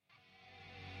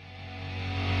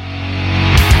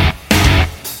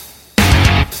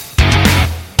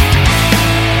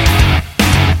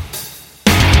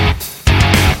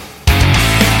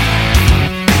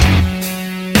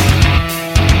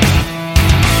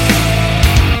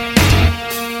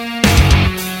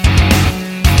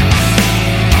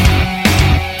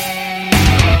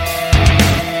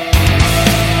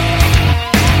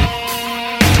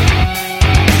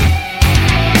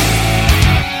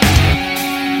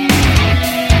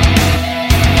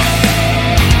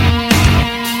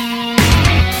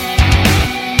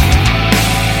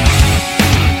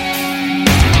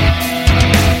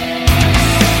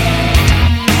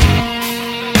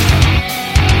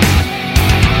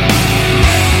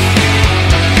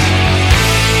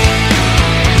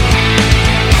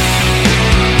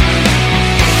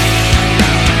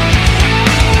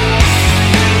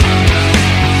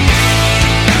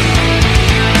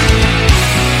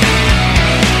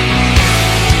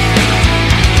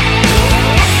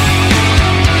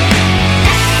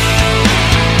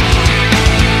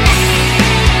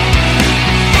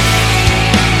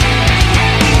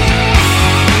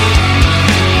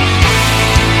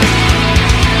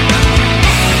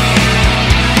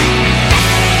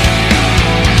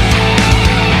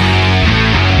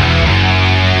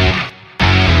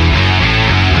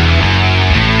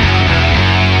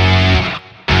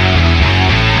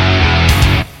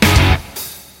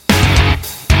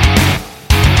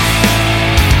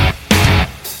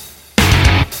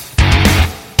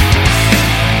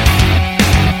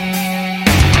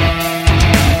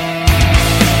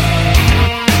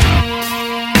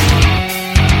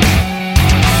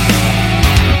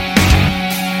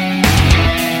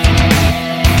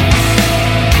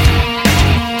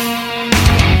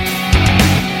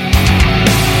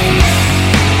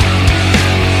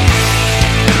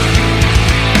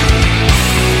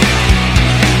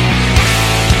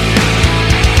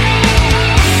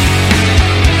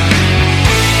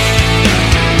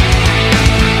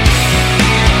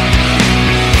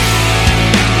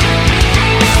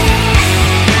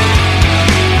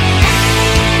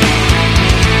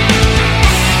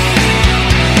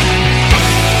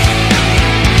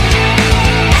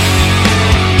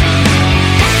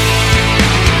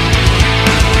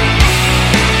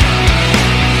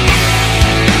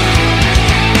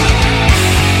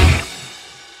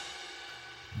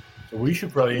We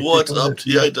should probably What's up,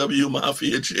 TIW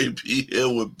Mafia? JP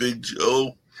here with Big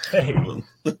Joe. Hey.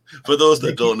 For those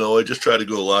that don't know, I just tried to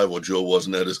go live while Joe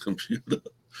wasn't at his computer.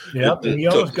 Yep, and he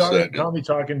almost got me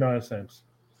talking nonsense.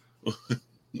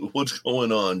 What's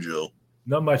going on, Joe?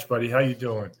 Not much, buddy. How you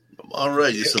doing? I'm all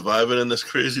right. You surviving in this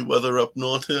crazy weather up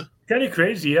north here? Kind of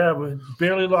crazy, yeah. We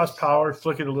barely lost power,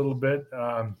 flickered a little bit.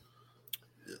 A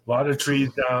lot of trees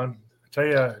down. I tell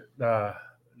you,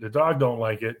 the dog don't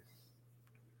like it.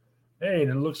 Hey,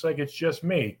 and it looks like it's just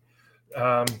me.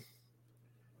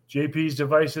 JP's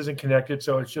device isn't connected,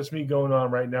 so it's just me going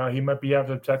on right now. He might be having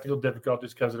some technical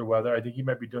difficulties because of the weather. I think he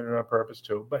might be doing it on purpose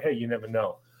too. But hey, you never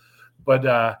know.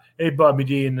 But hey, Bobby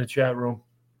D in the chat room.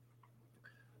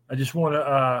 I just want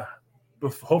to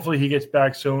hopefully he gets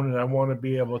back soon, and I want to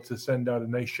be able to send out a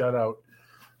nice shout out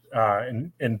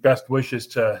and best wishes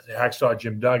to Hacksaw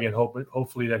Jim Duggan.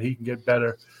 Hopefully that he can get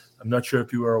better. I'm not sure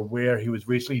if you are aware, he was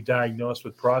recently diagnosed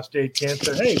with prostate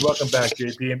cancer. Hey, welcome back,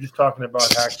 JP. I'm just talking about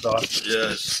Hacksaw.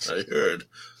 Yes, I heard.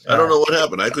 I don't know what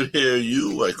happened. I could hear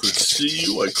you. I could see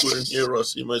you. I couldn't hear or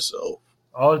see myself.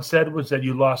 All it said was that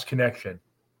you lost connection.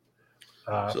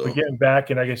 But getting back,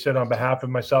 and like I said, on behalf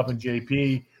of myself and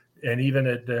JP, and even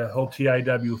at the whole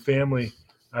TIW family,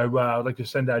 I would like to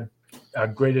send our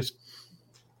greatest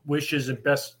wishes and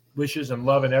best wishes and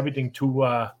love and everything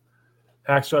to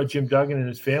Hacksaw Jim Duggan and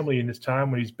his family in this time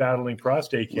when he's battling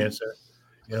prostate cancer.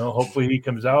 You know, hopefully he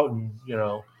comes out and, you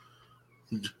know.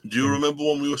 Do you remember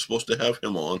when we were supposed to have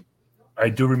him on? I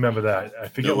do remember that. I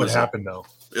forget what happened, though.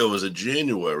 It was in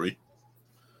January.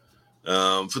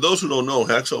 For those who don't know,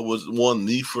 Hacksaw won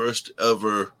the first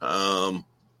ever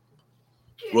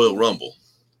Royal Rumble.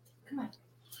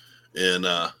 And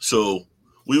so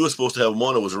we were supposed to have him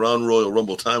on. It was around Royal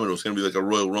Rumble time, and it was going to be like a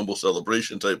Royal Rumble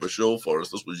celebration type of show for us.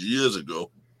 This was years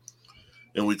ago.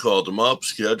 And we called him up,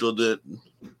 scheduled it.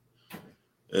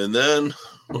 And then,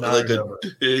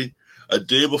 a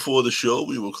day before the show,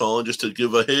 we were calling just to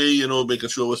give a, hey, you know, making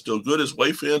sure we're still good. His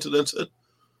wife answered and said,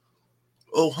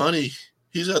 oh, honey,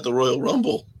 he's at the Royal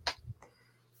Rumble.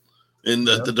 And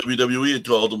that the WWE had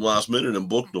called him last minute and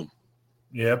booked him.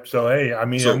 Yep. So, hey, I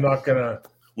mean, I'm not going to.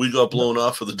 We got blown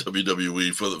off for the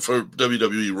WWE for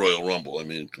WWE Royal Rumble. I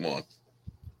mean, come on.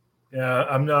 Yeah,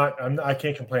 I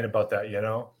can't complain about that, you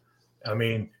know. I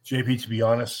mean, JP, to be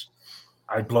honest,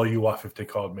 I'd blow you off if they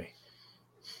called me.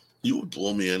 You would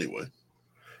blow me anyway.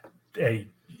 Hey,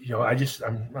 you know, I'm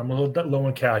a little bit low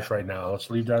in cash right now. Let's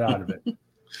leave that out of it.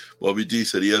 Bobby D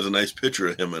said he has a nice picture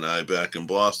of him and I back in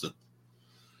Boston.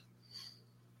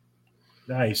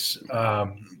 Nice.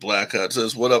 Blackheart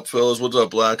says, what up, fellas? What's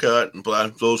up, Blackheart? And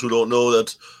those who don't know,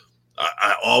 that's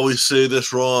I always say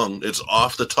this wrong. It's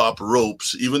off the top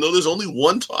ropes, even though there's only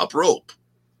one top rope.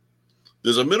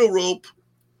 There's a middle rope,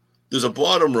 there's a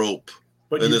bottom rope,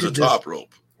 and there's a top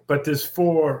rope. But there's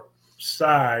 4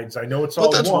 sides. I know it's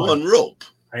all that's one rope.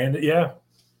 Yeah.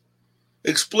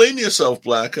 Explain yourself,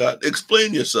 Blackheart.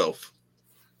 Explain yourself.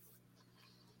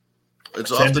 It's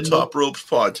Off the Top Ropes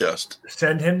podcast.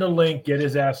 Send him the link. Get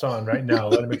his ass on right now.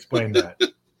 Let him explain that.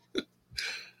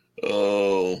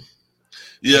 Oh.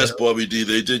 Yes, Bobby D.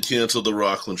 They did cancel the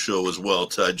Rockland show as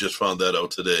well. I just found that out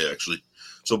today, actually.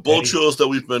 So both shows that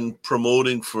we've been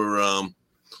promoting for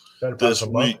this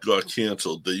week got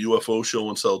canceled. The UFO show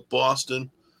in South Boston,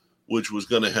 which was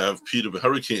going to have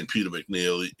Hurricane Peter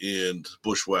McNeely and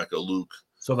Bushwhacker Luke.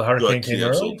 So the hurricane came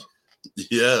early?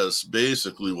 Yes,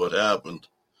 basically what happened.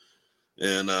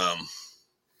 And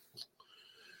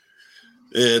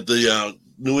the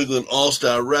New England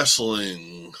All-Star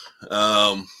Wrestling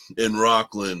in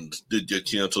Rockland did get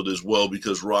canceled as well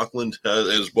because Rockland has,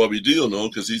 as Bobby D will know,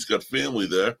 because he's got family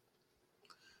there.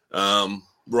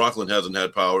 Rockland hasn't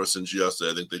had power since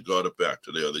yesterday. I think they got it back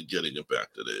today, or they're getting it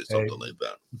back today, something like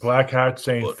that. Blackheart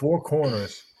saying 4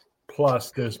 corners,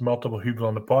 plus there's multiple people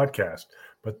on the podcast.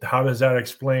 But how does that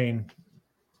explain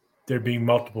there being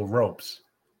multiple ropes?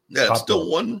 Yeah, it's still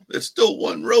one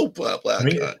rope,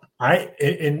 Blackheart.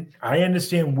 I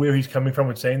understand where he's coming from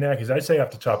when saying that, because I say off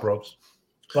the top ropes.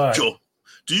 But Joe,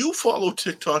 do you follow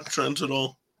TikTok trends at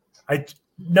all? I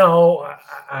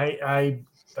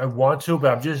want to,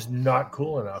 but I'm just not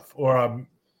cool enough. Or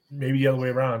maybe the other way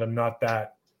around. I'm not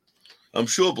that. I'm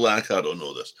sure Blackheart don't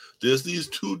know this. There's these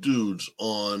 2 dudes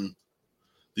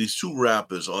these 2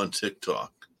 rappers on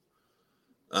TikTok.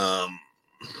 And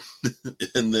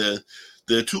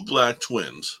they're 2 black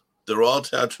twins. They're all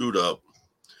tattooed up.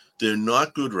 They're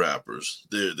not good rappers.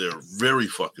 They're very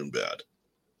fucking bad.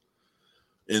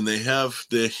 And their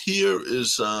hair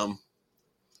is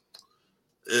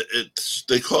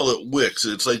they call it wicks.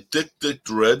 It's like thick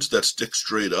dreads that stick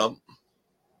straight up.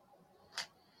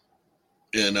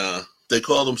 And they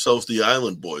call themselves the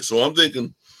Island Boys. So I'm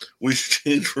thinking we should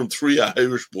change from 3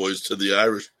 Irish boys to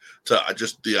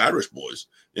just the Irish Boys,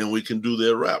 and we can do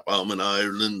their rap. I'm an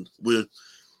Ireland.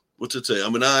 What's it say?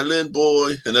 I'm an island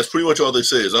boy, and that's pretty much all they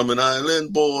say is I'm an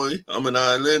island boy. I'm an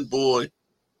island boy.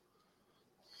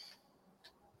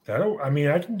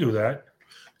 I can do that.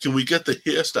 Can we get the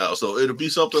hairstyle? So it'll be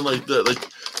something like that. Like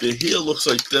the hair looks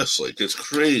like this. Like it's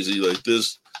crazy. Like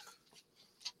this.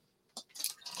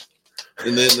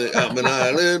 And then I'm an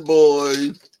island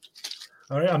boy.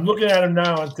 All right, I'm looking at him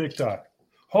now on TikTok.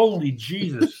 Holy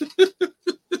Jesus. All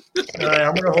right,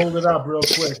 I'm going to hold it up real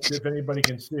quick if anybody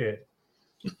can see it.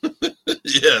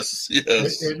 Yes.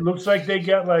 It looks like they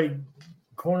got like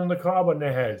corn on the cob on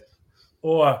their head.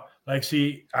 Or,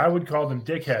 I would call them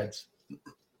dickheads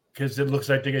because it looks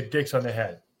like they get dicks on their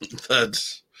head.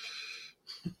 That's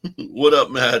what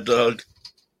up, Mad Dog?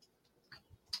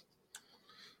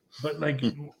 But,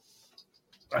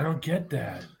 I don't get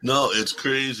that. No, it's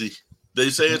crazy. They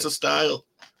say it's a style.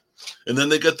 And then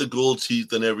they get the gold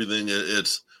teeth and everything.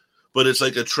 But it's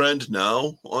like a trend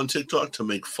now on TikTok to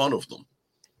make fun of them.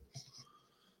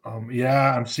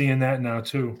 Yeah, I'm seeing that now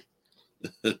too.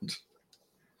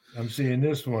 I'm seeing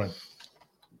this one.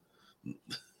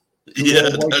 Yeah,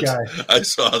 I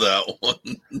saw that one.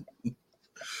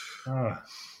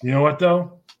 You know what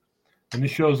though? When the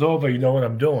show's over, you know what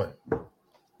I'm doing.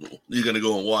 You're gonna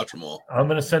go and watch them all. I'm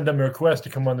gonna send them a request to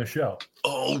come on the show.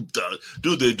 Oh,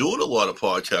 dude, they're doing a lot of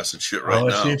podcasts and shit right now.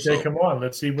 Let's see if they come on.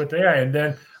 Let's see what they are, and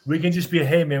then we can just be,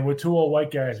 hey man, we're 2 old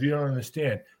white guys. We don't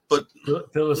understand. But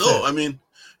fill us in. I mean,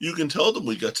 you can tell them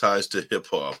we got ties to hip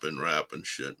hop and rap and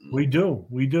shit. We do.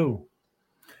 You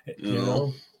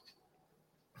know?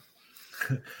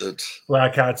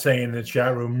 Blackheart saying in the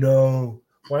chat room, no.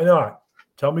 Why not?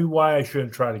 Tell me why I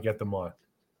shouldn't try to get them on.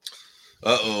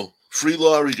 Uh-oh. Free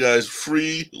Laurie, guys.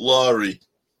 Free Laurie.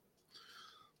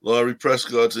 Laurie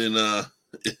Prescott's in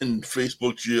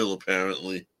Facebook jail,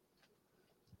 apparently.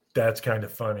 That's kind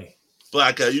of funny.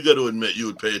 Blackheart, you got to admit you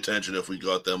would pay attention if we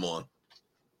got them on.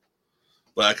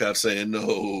 Blackheart saying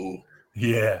no.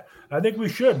 Yeah, I think we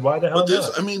should. Why the hell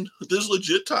not? I mean, there's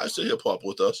legit ties to hip-hop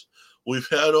with us. We've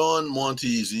had on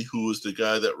Monteezy, who is the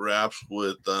guy that raps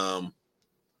with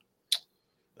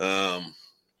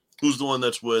who's the one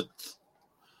that's with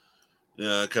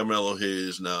Carmelo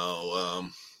Hayes now,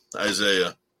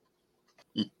 Isaiah.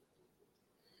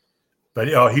 But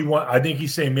I think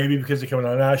he's saying maybe because they're coming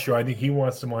on our show, I think he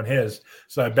wants them on his.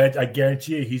 So I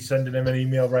guarantee you he's sending them an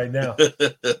email right now.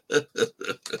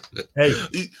 Hey.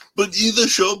 But either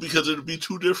show, because it'd be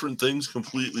 2 different things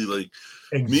completely. Like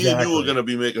exactly. Me and you are going to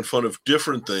be making fun of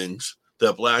different things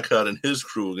that Blackheart and his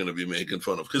crew are going to be making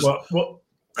fun of. Because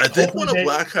I think one of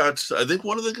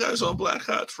the guys on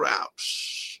Blackheart's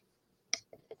raps.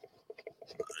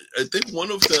 I think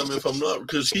one of them, if I'm not,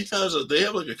 because they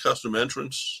have like a custom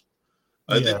entrance.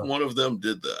 I think one of them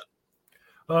did that.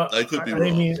 I could be wrong.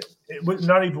 I mean,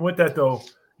 not even with that though.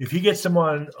 If he gets them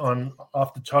on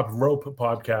Off the Top Rope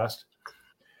podcast,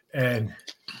 and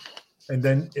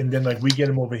then like we get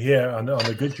him over here on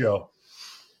the Good Show,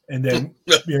 and then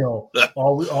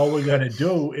all we're gonna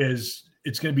do is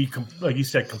it's gonna be like you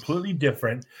said, completely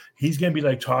different. He's gonna be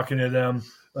like talking to them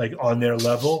like on their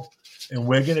level, and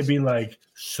we're gonna be like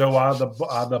so out of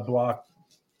the block,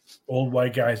 old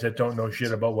white guys that don't know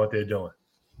shit about what they're doing.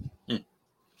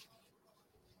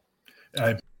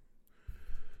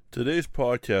 Today's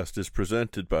podcast is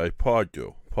presented by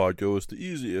Podgo. Podgo is the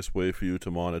easiest way for you to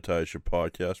monetize your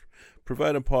podcast,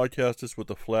 providing podcasters with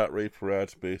a flat rate for ad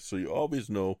space so you always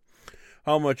know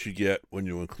how much you get when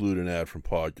you include an ad from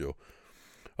Podgo.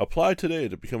 Apply today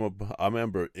to become a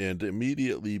member and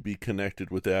immediately be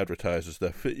connected with advertisers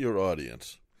that fit your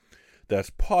audience.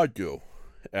 That's Podgo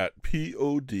at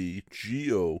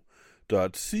podgo.co.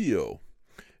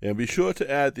 And be sure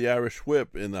to add the Irish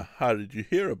Whip in the How Did You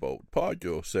Hear About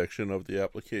Podgo section of the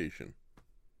application.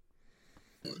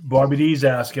 Bobby D's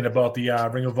asking about the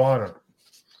Ring of Honor.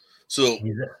 So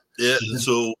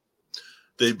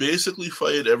they basically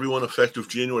fired everyone effective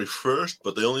January 1st,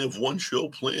 but they only have one show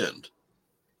planned.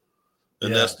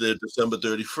 And that's their December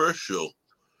 31st show.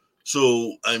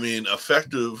 So, I mean,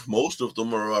 effective, most of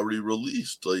them are already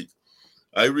released. Like,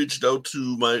 I reached out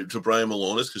to Brian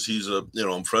Malonis because he's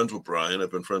I'm friends with Brian.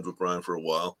 I've been friends with Brian for a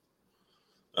while.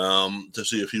 To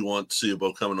see if he wants to see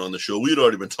about coming on the show. We had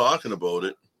already been talking about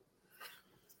it.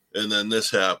 And then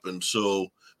this happened. So,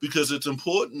 because it's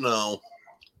important now,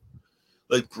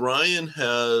 like Brian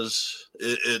has,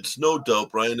 it's no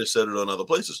doubt, Brian has said it on other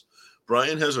places.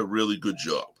 Brian has a really good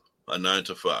job, a 9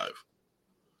 to 5.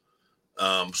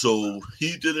 So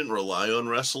he didn't rely on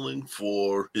wrestling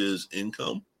for his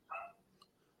income.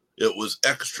 it was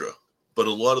extra. But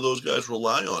a lot of those guys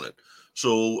rely on it.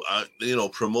 So,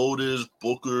 promoters,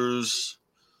 bookers,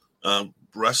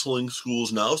 wrestling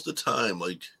schools, now's the time.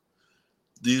 Like,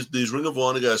 these Ring of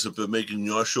Honor guys have been making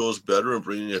your shows better and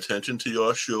bringing attention to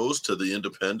your shows, to the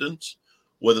independents.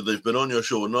 Whether they've been on your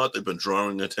show or not, they've been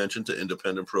drawing attention to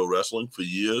independent pro wrestling for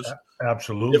years.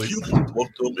 Absolutely. If you can book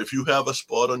them, if you have a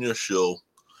spot on your show,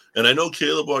 and I know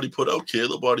Caleb already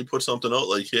put something out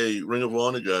like, hey, Ring of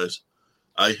Honor guys,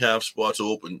 I have spots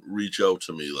open. Reach out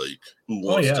to me. Like, who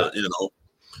wants to,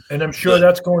 And I'm sure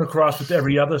that's going across with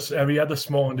every other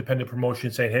small independent promotion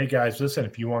saying, hey, guys, listen,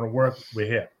 if you want to work, we're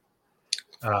here.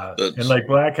 And like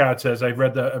Blackheart says, I've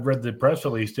read the press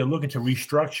release. They're looking to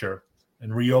restructure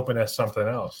and reopen as something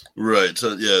else. Right.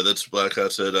 So that's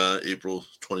Blackheart said April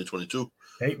 2022.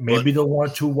 Hey, maybe they'll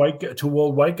want two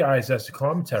old white guys as the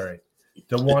commentary.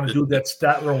 They'll want to do that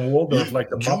Statler and Waldorf like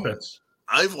the Muppets.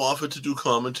 I've offered to do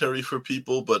commentary for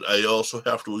people, but I also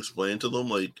have to explain to them,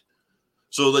 like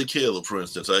Caleb, for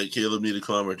instance. Caleb needed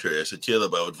commentary. I said,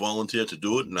 Caleb, I would volunteer to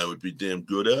do it, and I would be damn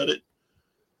good at it.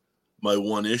 My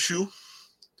one issue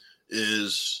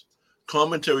is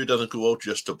commentary doesn't go out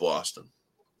just to Boston.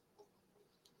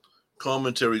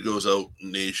 Commentary goes out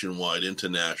nationwide,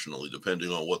 internationally,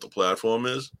 depending on what the platform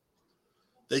is.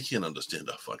 They can't understand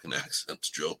our fucking accents,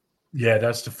 Joe. Yeah,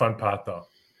 that's the fun part, though.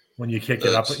 When you kick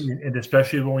it up, and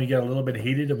especially when we get a little bit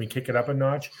heated and we kick it up a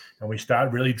notch and we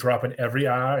start really dropping every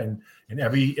R and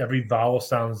every vowel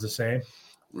sounds the same.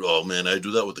 Oh, man, I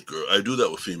do that with the girl. I do that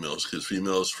with females because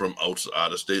females from out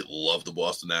of state love the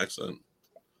Boston accent.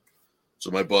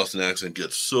 So my Boston accent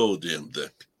gets so damn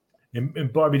thick.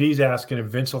 And Bobby D's asking if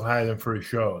Vince will hire them for his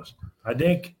shows. I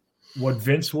think what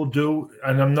Vince will do,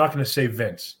 and I'm not going to say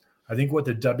Vince, I think what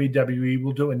the WWE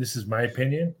will do, and this is my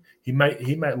opinion, he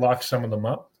might lock some of them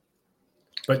up,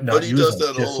 but not use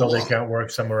them just so they can't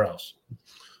work somewhere else.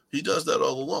 He does that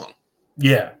all along.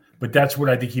 Yeah, but that's what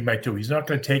I think he might do. He's not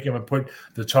going to take him and put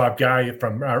the top guy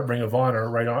from Ring of Honor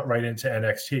right into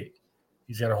NXT.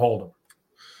 He's going to hold him.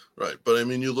 Right, but I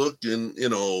mean, you look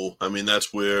and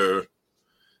that's where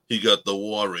he got the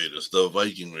War Raiders, the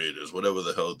Viking Raiders, whatever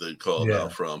the hell they call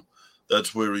that from.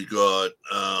 That's where he got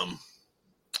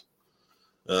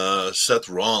Seth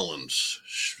Rollins,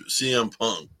 CM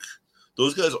Punk.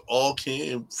 Those guys all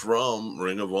came from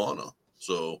Ring of Honor.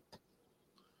 So,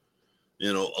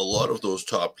 a lot of those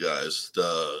top guys,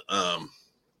 the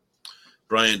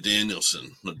Bryan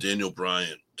Danielson, Daniel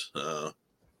Bryant,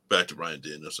 back to Bryan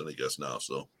Danielson, I guess now.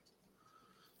 So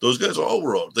those guys were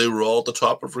all at the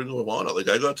top of Ring of Honor. Like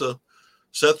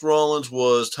Seth Rollins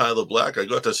was Tyler Black. I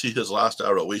got to see his last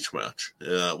ROH match.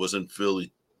 Yeah, it was in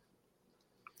Philly.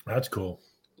 That's cool.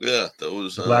 Yeah, that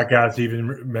was Black guys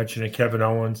even mentioning Kevin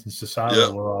Owens and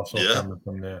Cesaro were also coming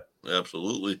from there.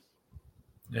 Absolutely.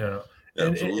 Yeah.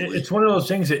 And it's one of those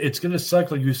things that it's going to suck,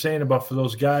 like you're saying about for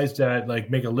those guys that like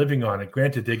make a living on it.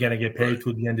 Granted, they're going to get paid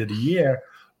through the end of the year,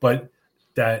 but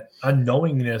that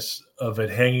unknowingness of it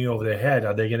hanging over their head,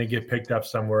 are they going to get picked up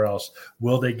somewhere else?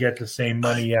 Will they get the same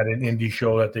money at an indie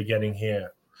show that they're getting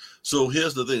here? So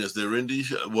here's the thing: is their indie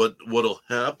show, what'll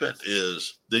happen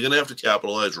is they're going to have to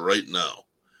capitalize right now.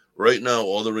 Right now,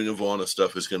 all the Ring of Honor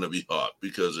stuff is going to be hot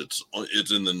because it's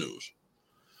in the news.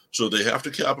 So they have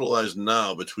to capitalize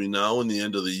now, between now and the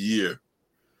end of the year,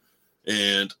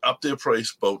 and up their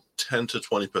price about 10 to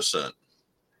 20%.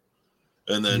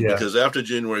 And then because after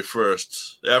January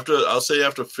 1st,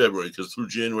 after February, because through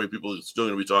January, people are still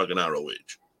going to be talking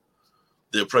ROH,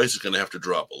 their price is going to have to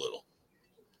drop a little.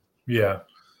 Yeah.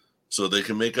 So they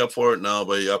can make up for it now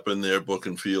by upping their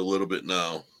booking fee a little bit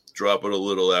now, drop it a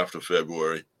little after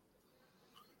February,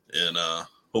 and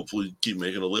hopefully keep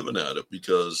making a living at it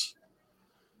because,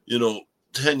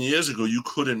 10 years ago, you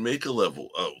couldn't make a living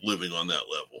on that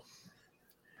level.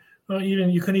 Well,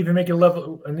 you couldn't even make a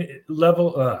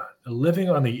living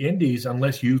on the indies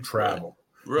unless you travel.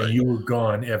 Right. And you were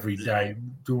gone every day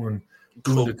doing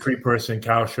the 3-person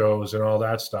cow shows and all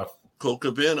that stuff. Colt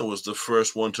Cabana was the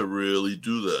first one to really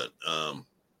do that.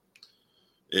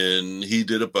 And he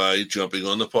did it by jumping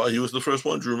on the pod. He was the first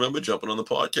one, do you remember, jumping on the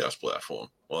podcast platform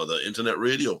or the internet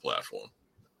radio platform.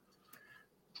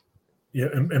 Yeah,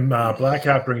 and Black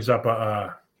Hat brings up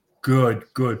a good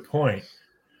point.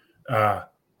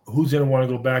 Who's going to want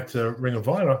to go back to Ring of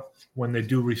Honor when they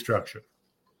do restructure?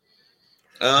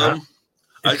 I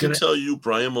can tell you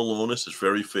Brian Malonis is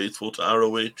very faithful to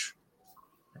ROH.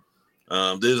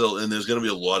 There's going to be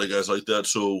a lot of guys like that.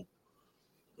 So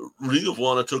Ring of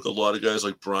Honor took a lot of guys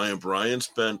like Brian. Brian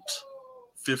spent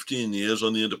 15 years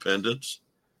on the independents,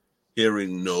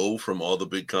 hearing no from all the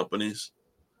big companies.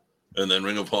 And then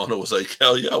Ring of Honor was like,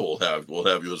 hell yeah, we'll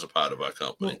have you as a part of our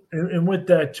company. And with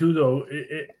that too, though,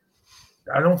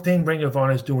 I don't think Ring of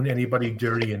Honor is doing anybody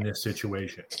dirty in this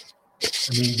situation.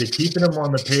 I mean, they're keeping them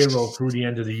on the payroll through the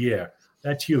end of the year.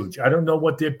 That's huge. I don't know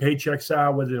what their paychecks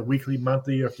are, whether they're weekly,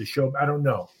 monthly, or if they show. I don't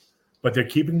know. But they're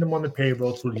keeping them on the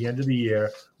payroll through the end of the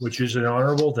year, which is an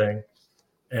honorable thing.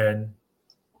 And,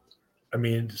 I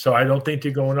mean, so I don't think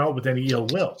they're going out with any ill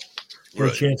will. The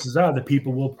chances are the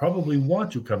people will probably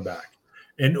want to come back.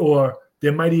 Or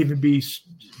there might even be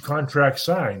contracts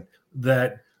signed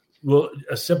that will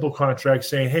a simple contract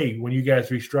saying, hey, when you guys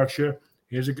restructure,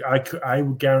 I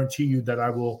will guarantee you that I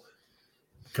will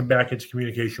come back into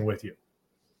communication with you.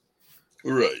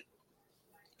 Right.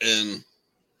 And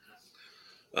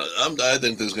I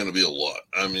think there's going to be a lot.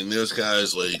 I mean, there's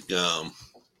guys like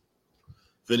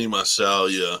Vinny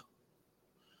Marseglia,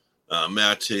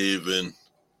 Matt Taven,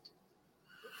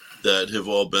 that have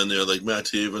all been there. Like Matt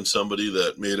Taven, somebody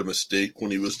that made a mistake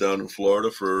when he was down in Florida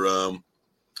for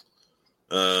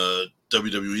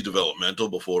WWE Developmental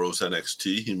before it was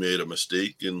NXT. He made a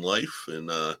mistake in life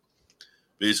and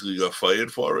basically got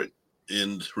fired for it.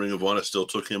 And Ring of Honor still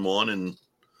took him on and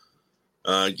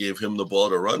gave him the ball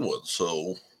to run with.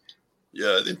 So,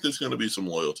 yeah, I think there's going to be some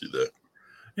loyalty there.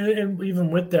 And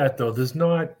even with that, though, there's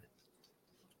not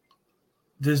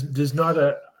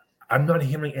a. I'm not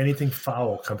hearing anything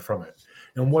foul come from it.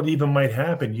 And what even might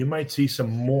happen, you might see some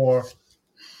more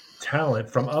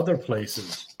talent from other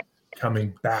places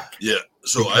coming back. Yeah.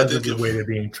 So I think the way they're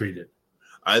being treated.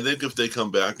 I think if they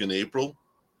come back in April,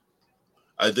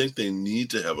 I think they need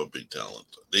to have a big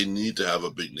talent. They need to have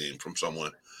a big name from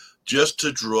somewhere just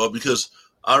to draw, because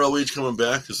ROH coming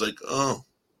back is like, oh,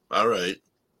 all right.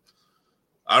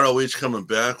 ROH coming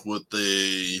back with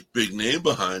a big name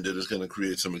behind it is going to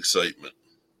create some excitement.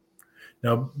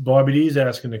 Now, Bobby D is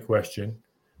asking the question,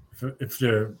 if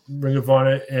the Ring of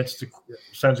Honor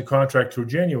signs a contract through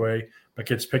January but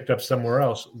gets picked up somewhere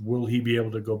else, will he be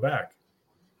able to go back?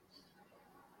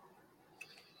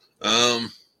 I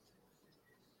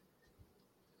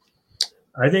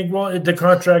think, well, the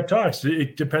contract talks.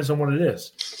 It depends on what it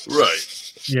is. Right.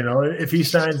 You know, if he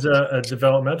signs a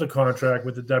developmental contract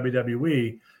with the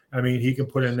WWE, I mean, he can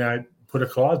put a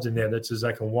clause in there that says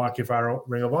I can walk if our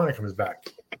Ring of Honor comes back.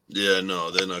 Yeah,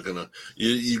 no, they're not gonna.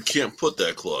 You can't put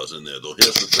that clause in there, though.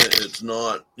 Here's the thing: it's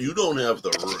not. You don't have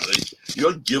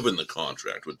you're given the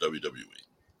contract with WWE.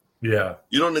 Yeah,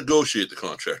 you don't negotiate the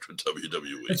contract with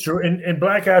WWE. It's true. And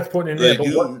Blackheart's putting in there,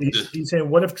 but he's saying,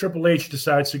 what if Triple H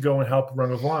decides to go and help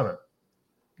Ring of Honor?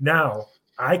 Now,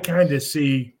 I kind of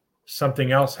see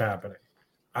something else happening.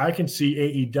 I can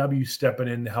see AEW stepping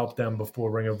in to help them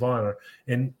before Ring of Honor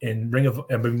and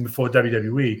before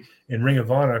WWE, and Ring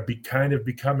of Honor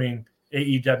becoming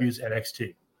AEW's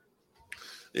NXT.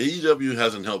 AEW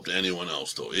hasn't helped anyone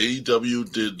else though. AEW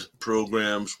did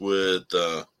programs with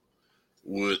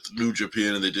New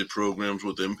Japan, and they did programs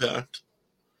with Impact,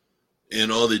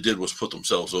 and all they did was put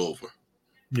themselves over.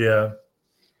 Yeah.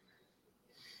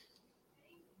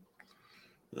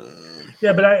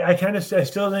 Yeah, but I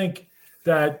still think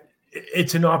that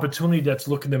it's an opportunity that's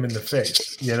looking them in the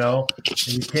face, you know, and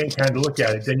you can't kind of look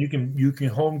at it. Then you can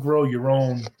home grow your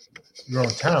own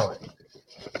talent.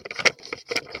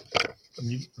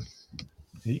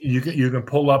 You can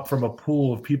pull up from a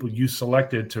pool of people you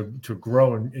selected to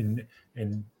grow and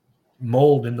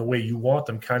mold in the way you want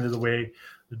them, kind of the way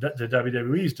the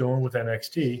WWE is doing with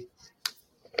NXT.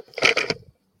 I'm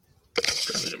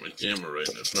trying to hit my camera right,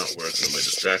 and it's not working. Am I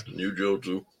distracting you, Joe,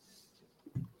 too?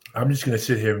 I'm just going to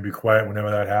sit here and be quiet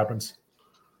whenever that happens.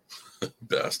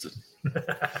 Bastard.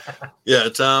 Yeah,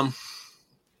 Tom.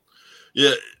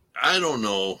 Yeah, I don't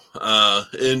know.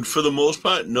 And for the most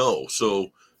part, no.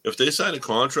 So if they sign a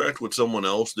contract with someone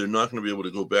else, they're not going to be able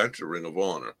to go back to Ring of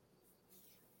Honor.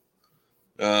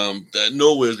 That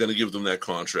nowhere is going to give them that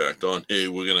contract on, hey,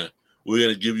 we're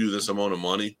gonna give you this amount of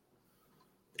money.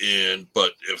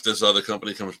 But if this other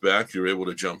company comes back, you're able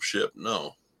to jump ship.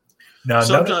 No. Now,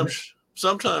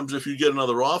 sometimes if you get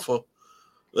another offer,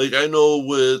 like I know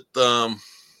with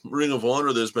Ring of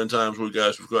Honor, there's been times where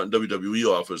guys have gotten WWE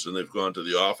offers and they've gone to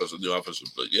the office, and the office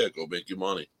is like, yeah, go make your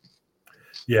money.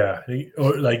 Yeah,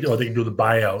 or they can do the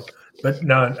buyout. But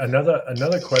now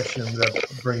another question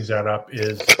that brings that up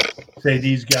is, say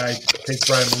these guys, take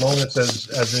Brian Malone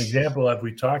as an example, as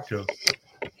we talked to,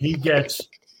 he gets,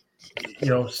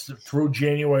 through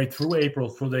January, through April,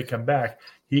 through they come back,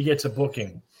 he gets a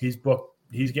booking. He's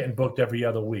getting booked every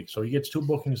other week. So he gets 2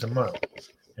 bookings a month,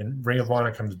 and Ring of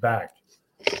Honor comes back.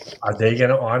 Are they going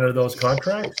to honor those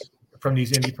contracts from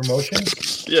these indie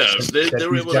promotions? Yeah, they're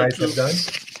these able guys to have done?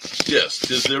 Yes,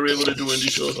 because they're able to do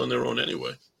indie shows on their own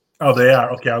anyway. Oh, they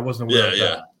are? Okay, I wasn't aware of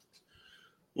that.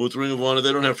 With Ring of Honor,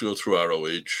 they don't have to go through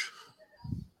ROH.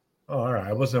 Oh, all right.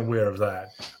 I wasn't aware of that.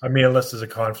 I mean, unless there's a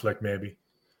conflict, maybe.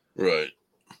 Right.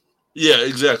 Yeah,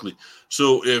 exactly.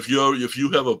 So if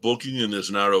you have a booking and there's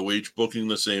an ROH booking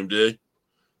the same day,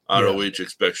 ROH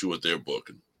expects you what they're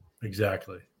booking.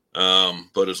 Exactly.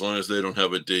 But as long as they don't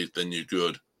have a date, then you're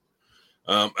good.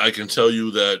 I can tell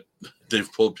you that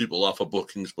they've pulled people off of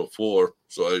bookings before,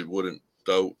 so I wouldn't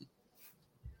doubt.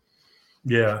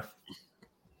 Yeah.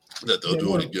 That they'll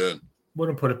do it again.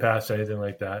 Wouldn't put it past anything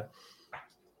like that.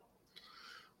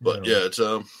 But it's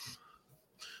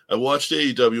I watched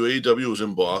AEW. AEW was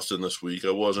in Boston this week.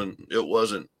 It wasn't,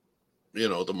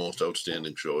 the most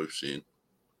outstanding show I've seen.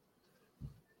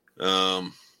 I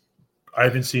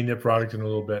haven't seen their product in a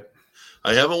little bit.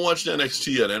 I haven't watched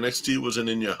NXT yet. NXT wasn't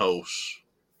in your house.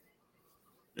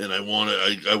 And I want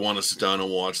to sit down and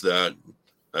watch that.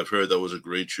 I've heard that was a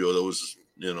great show. That was,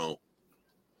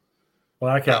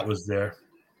 Blackout was there.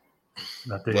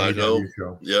 Not the AEW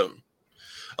show. Yeah.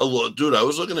 Dude, I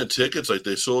was looking at tickets. Like,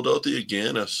 they sold out the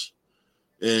Aganis.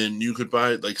 And you could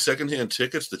buy, like, secondhand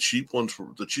tickets. The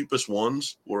cheapest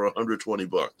ones were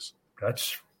 $120.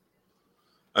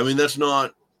 That's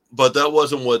not, but that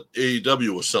wasn't what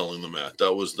AEW was selling them at.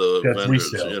 That was the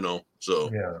vendors, resale.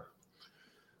 So, yeah.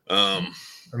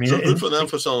 So good for them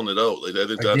for selling it out. Like, I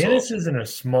think that's Aganis isn't a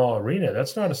small arena.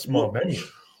 That's not a small venue.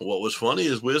 What was funny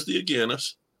is, where's the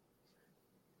Aganis?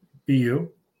 BU.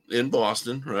 In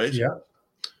Boston, right? Yeah.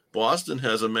 Boston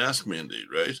has a mask mandate,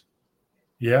 right?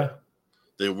 Yeah.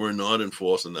 They were not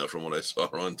enforcing that from what I saw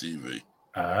on TV.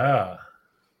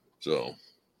 So.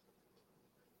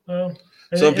 Well,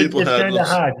 some people it's had kind of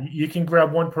hard. You can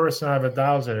grab one person out of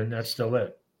 1,000, and that's still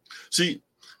it. See,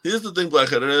 here's the thing,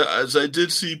 Blackhead. As I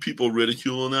did see people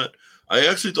ridiculing that, I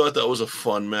actually thought that was a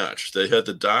fun match. They had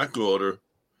the Dark Order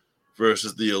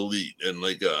versus the Elite in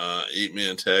like a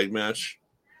 8-man tag match.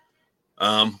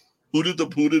 Who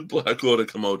did Black Order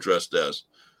come out dressed as?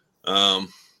 I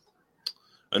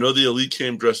know the Elite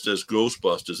came dressed as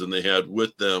Ghostbusters, and they had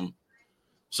with them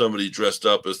somebody dressed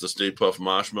up as the Stay Puft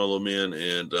Marshmallow Man,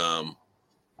 and I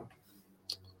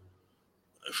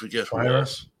forget who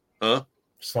else. Huh?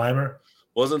 Slimer?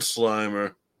 Wasn't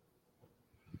Slimer.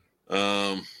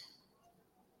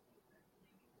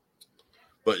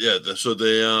 But yeah, so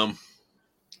they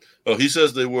he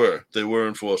says they were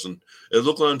enforcing. It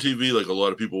looked on TV like a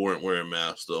lot of people weren't wearing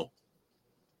masks though.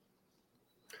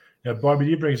 Yeah, Bobby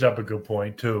D brings up a good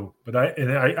point too, but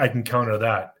I can counter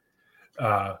that.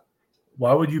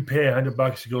 Why would you pay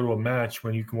 $100 to go to a match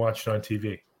when you can watch it on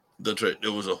TV? That's right. It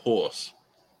was a horse.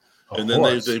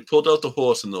 Then they pulled out the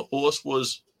horse, and the horse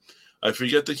was, I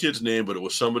forget the kid's name, but it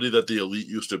was somebody that the Elite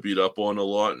used to beat up on a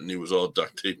lot, and he was all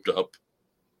duct taped up.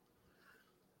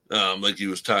 Like he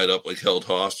was tied up, like held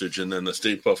hostage, and then the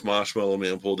Stay Puft Marshmallow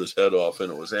Man pulled his head off,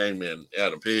 and it was Hangman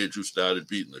Adam Page who started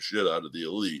beating the shit out of the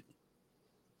Elite.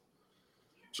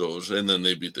 So, and then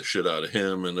they beat the shit out of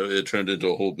him, and it turned into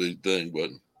a whole big thing.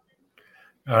 But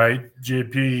all right,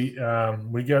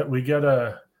 JP, we got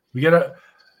a.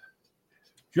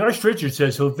 Josh Richard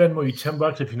says he'll Venmo you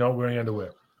 $10 if you're not wearing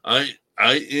underwear. I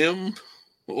am.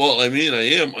 Well, I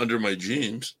am under my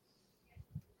jeans.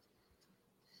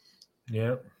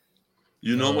 Yeah.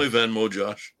 You know my Venmo,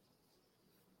 Josh.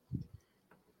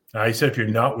 He said if you're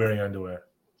not wearing underwear.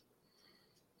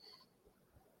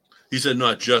 He said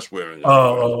not just wearing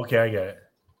underwear. Oh, okay, I get it.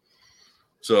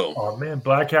 So. Oh man,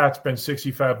 Black Hat spent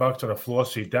 $65 on a floor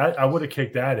seat. That I would have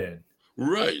kicked that in.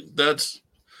 Right.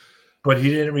 But he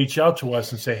didn't reach out to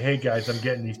us and say, "Hey guys, I'm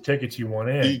getting these tickets. You want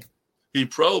in?" He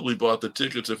probably bought the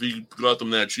tickets if he got them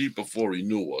that cheap before he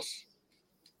knew us.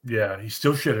 Yeah, he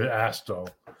still should have asked though.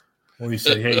 When he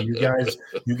said, "Hey, you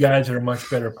guys are a much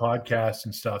better podcast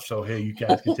and stuff, so hey, you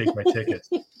guys can take my tickets."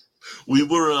 We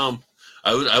were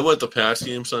I went to Pats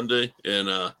game Sunday,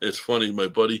 and it's funny, my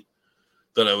buddy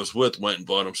that I was with went and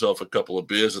bought himself a couple of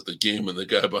beers at the game, and the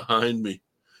guy behind me,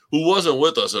 who wasn't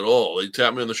with us at all, he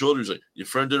tapped me on the shoulder. He's like, "Your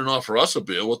friend didn't offer us a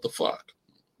beer. What the fuck?"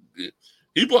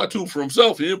 He bought two for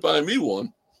himself. He didn't buy me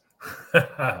one.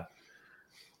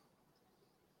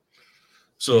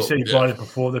 So you said you bought it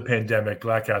before the pandemic.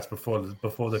 Black Hats before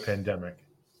the pandemic.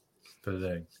 For the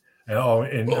thing.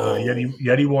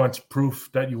 Yeti wants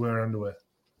proof that you wear underwear.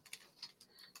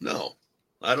 No,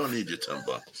 I don't need your $10.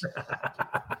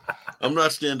 I'm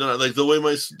not standing up. Like the way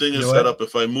my thing is set up,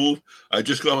 if I move, I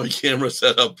just got my camera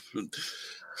set up.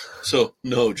 So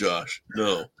no, Josh,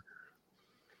 no.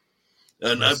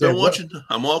 And I've been watching.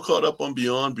 I'm all caught up on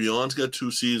Beyond. Beyond's got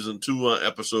two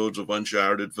episodes of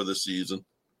Uncharted for the season.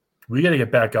 We got to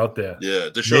get back out there. Yeah,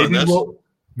 Deshaun,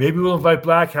 maybe we'll invite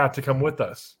Black Hat to come with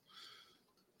us.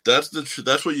 That's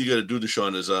what you got to do,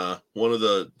 Deshaun, is one of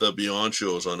the Beyond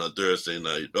shows on a Thursday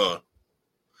night.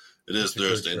 It is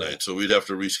Thursday night, so we'd have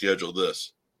to reschedule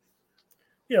this.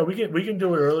 Yeah, we can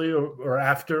do it early or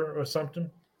after or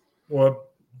something, or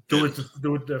do it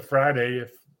the Friday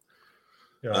if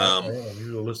I don't know,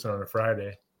 you listen on a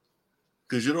Friday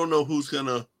because you don't know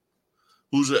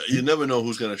you never know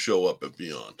who's gonna show up at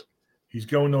Beyond. He's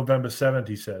going November 7th.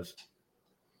 He says.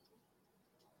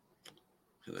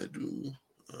 Can I do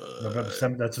November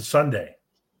 7th? That's a Sunday.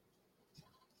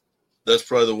 That's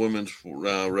probably the women's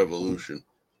revolution.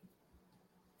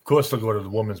 Of course, they'll go to the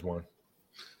women's one.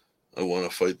 I want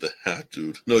to fight the hat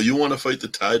dude. No, you want to fight the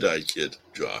tie-dye kid,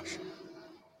 Josh.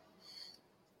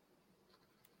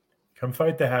 Come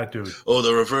fight the hat dude. Oh,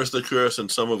 the Reverse the Curse in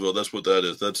Somerville. That's what that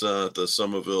is. That's the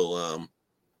Somerville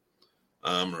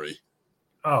Armory.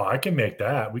 Oh, I can make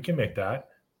that. We can make that.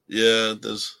 Yeah,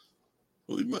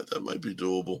 that might be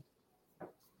doable.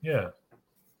 Yeah.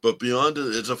 But Beyond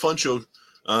it, it's a fun show.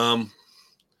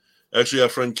 Actually, our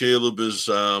friend Caleb is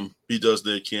he does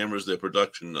their cameras, their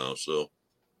production now, so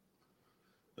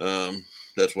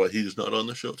that's why he's not on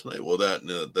the show tonight. Well,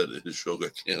 that his show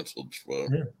got canceled.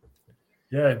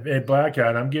 Yeah. Hey,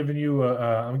 Blackout, I'm giving you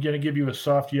I'm going to give you a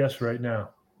soft yes right now.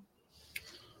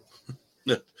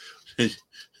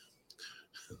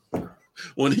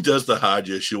 When he does the hard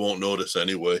yes, you won't notice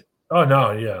anyway. Oh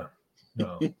no, yeah,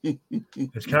 no.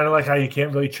 It's kind of like how you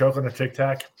can't really choke on a Tic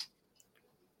Tac.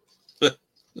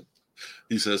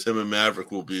 He says him and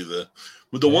Maverick will be there.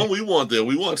 But the one we want there,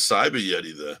 we want Cyber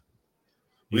Yeti there.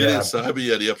 We got Cyber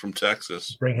Yeti up from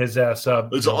Texas. Bring his ass up.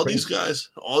 It's all these guys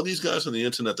on the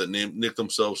internet that nicked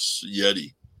themselves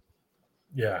Yeti.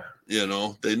 Yeah.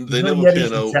 They never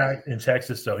pan out in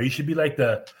Texas though. He should be like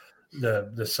the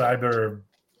cyber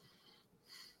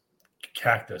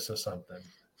cactus or something.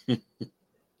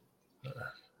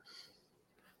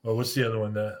 Well, what's the other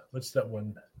one? What's that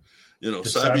one?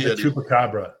 Cyber Yeti.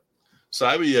 Chupacabra.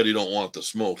 Cyber Yeti don't want the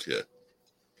smoke yet.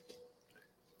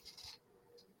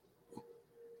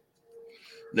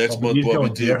 Next month, Bobby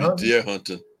D will be deer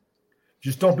hunting.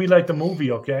 Just don't be like the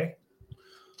movie, okay?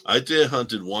 I deer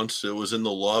hunted once. It was in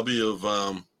the lobby of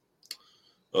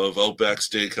Outback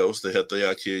Steakhouse. They had the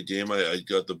arcade game. I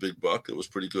got the big buck. It was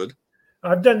pretty good.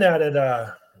 I've done that at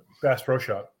Bass Pro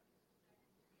Shop.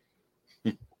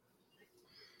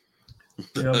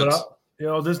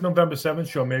 This November 7th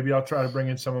show, maybe I'll try to bring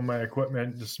in some of my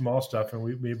equipment, the small stuff, and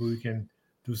maybe we can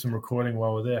do some recording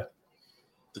while we're there.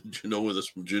 Do you know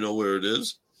where it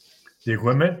is? The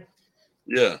equipment?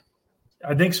 Yeah.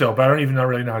 I think so, but I don't even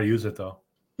really know how to use it, though.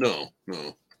 No.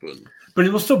 But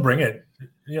we'll still bring it.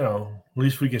 At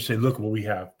least we can say, look what we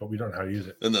have, but we don't know how to use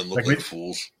it. And then look like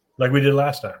fools. Like we did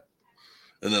last time.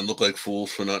 And then look like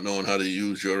fools for not knowing how to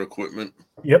use your equipment.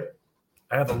 Yep.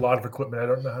 I have a lot of equipment I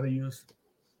don't know how to use.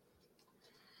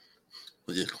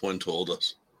 Yeah, Quinn told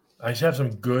us. I just have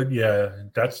some good, I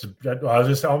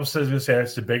was almost going to say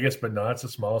it's the biggest, but no, it's the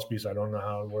smallest piece. I don't know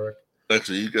how it works.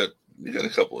 Actually, you got a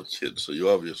couple of kids, so you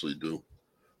obviously do.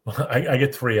 Well, I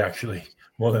get 3 actually,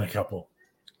 more than a couple.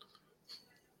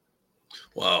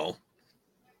 Wow.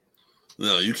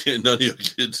 No, you can't. None of your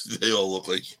kids, they all look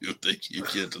like you. You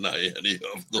can't deny any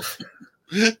of them.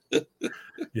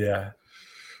 Yeah.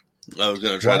 I was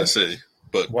going to try to say,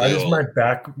 but why does my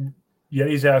back?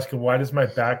 Yeti's asking, why does my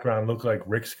background look like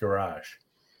Rick's garage?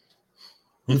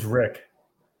 Who's Rick?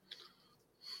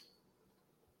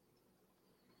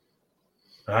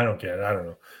 I don't get it. I don't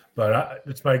know. But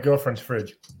it's my girlfriend's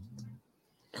fridge.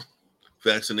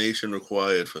 Vaccination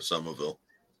required for Somerville.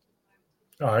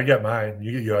 Oh, I get mine.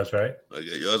 You get yours, right? I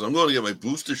get yours. I'm going to get my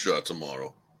booster shot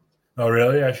tomorrow. Oh,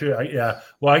 really? I should. Yeah.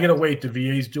 Well, I got to wait. The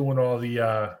VA's doing all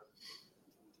the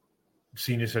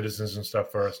senior citizens and stuff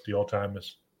first, the old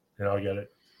timers. And I'll get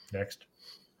it next.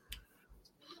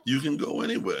 You can go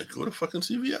anywhere. Go to fucking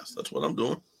CVS. That's what I'm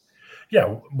doing.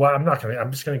 Yeah. Well, I'm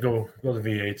just gonna go to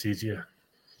VA. It's easier.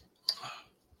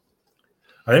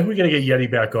 I think we're gonna get Yeti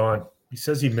back on. He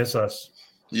says he miss us.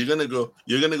 You're gonna go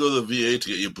to the VA to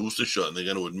get your booster shot, and they're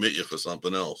gonna admit you for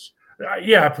something else.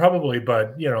 Yeah, probably.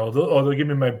 But they'll give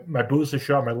me my booster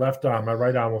shot. My left arm, my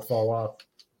right arm will fall off.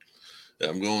 Yeah,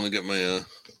 I'm going to get my.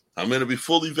 I'm going to be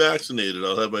fully vaccinated.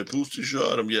 I'll have my booster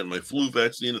shot. I'm getting my flu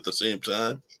vaccine at the same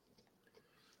time.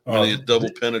 I'm going to get double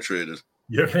penetrated.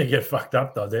 You're going to get fucked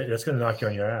up, though. That's going to knock you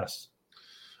on your ass.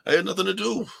 I had nothing to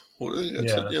do. All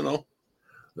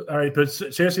right, but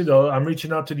seriously, though, I'm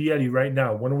reaching out to the Yeti right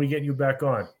now. When are we getting you back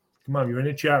on? Come on, you're in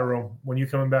the chat room. When are you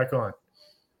coming back on?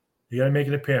 You got to make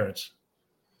an appearance.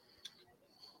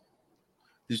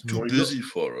 He's too busy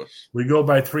for us. We go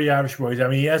by 3 Irish boys. I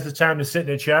mean, he has the time to sit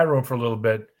in the chat room for a little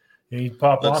bit. You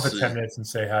pop Let's on for see. 10 minutes and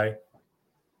say hi.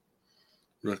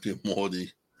 Rick and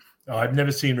Morty. Oh, I've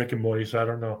never seen Rick and Morty, so I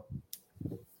don't know.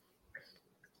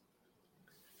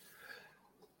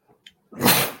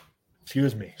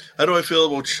 Excuse me. How do I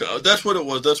feel about that's what it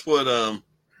was. That's what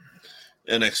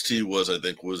NXT was, I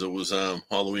think. It was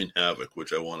Halloween Havoc,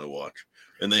 which I want to watch.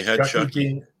 And they had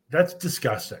Chucky. That's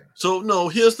disgusting. So no,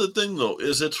 here's the thing though,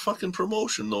 is it's fucking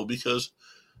promotion though, because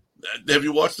have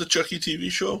you watched the Chucky TV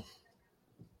show?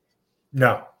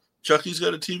 No. Chucky's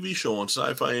got a TV show on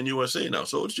Sci-Fi and USA now,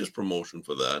 so it's just promotion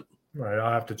for that. All right,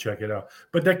 I'll have to check it out.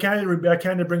 But that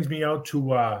kind of brings me out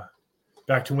to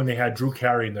back to when they had Drew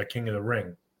Carey in the King of the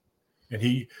Ring, and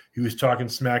he was talking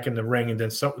smack in the ring, and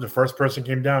then the first person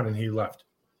came down and he left.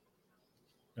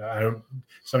 Some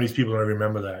of these people don't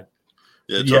remember that.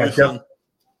 Yeah, Tommy Flynn.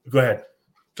 Go ahead.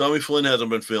 Tommy Flynn hasn't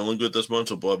been feeling good this month,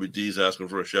 so Bobby D's asking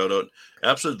for a shout out.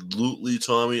 Absolutely,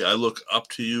 Tommy. I look up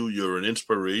to you. You're an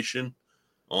inspiration.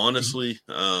 Honestly,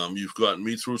 you've gotten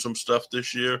me through some stuff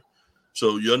this year.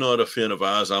 So you're not a fan of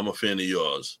ours. I'm a fan of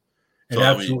yours. And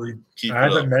Tommy, absolutely. keep I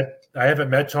it up. haven't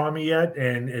met Tommy yet,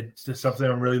 and it's just something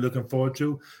I'm really looking forward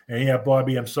to. And yeah,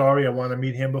 Bobby, I'm sorry. I want to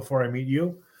meet him before I meet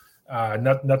you.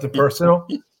 Nothing personal,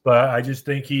 but I just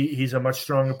think he's a much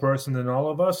stronger person than all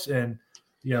of us. And,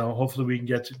 you know, hopefully we can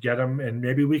get him, and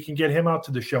maybe we can get him out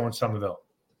to the show in Somerville.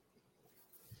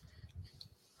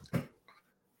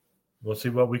 We'll see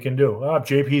what we can do.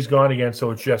 JP's gone again,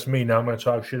 so it's just me. Now I'm going to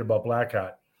talk shit about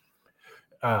Blackheart.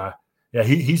 Yeah,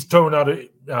 he's throwing out a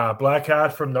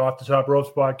Blackheart from the Off the Top Ropes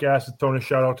podcast. He's throwing a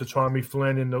shout out to Tommy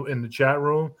Flynn in the chat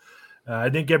room. I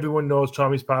think everyone knows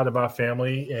Tommy's part of our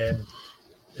family, and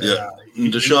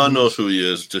Deshaun knows who he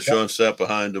is. Deshaun sat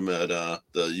behind him at the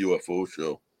UFO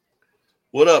show.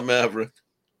 What up, Maverick?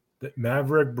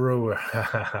 Maverick Brewer.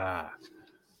 Yeah,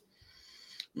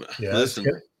 listen,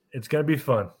 it's gonna be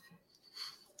fun.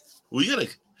 We gotta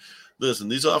listen.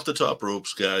 These Off the Top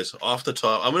Ropes guys, off the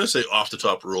top. I'm gonna say Off the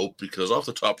Top Rope because Off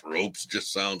the Top Ropes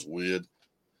just sounds weird.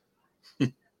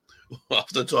 Off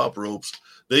the Top Ropes.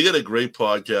 They get a great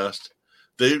podcast.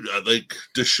 They like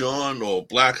Deshaun or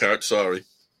Blackheart. Sorry,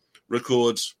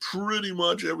 records pretty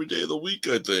much every day of the week,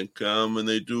 I think. And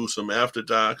they do some after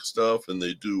dark stuff, and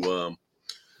they do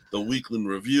the weekly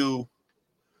review.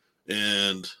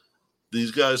 And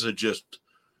these guys are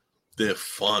they're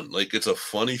fun. Like, it's a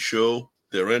funny show.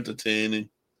 They're entertaining.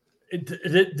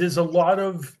 There's a lot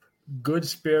of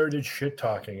good-spirited shit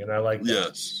talking, and I like that.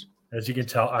 Yes. As you can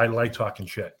tell, I like talking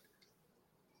shit.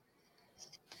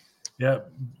 Yeah,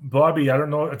 Bobby, I don't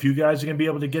know if you guys are going to be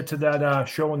able to get to that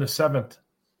show on the 7th.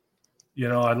 You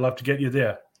know, I'd love to get you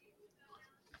there.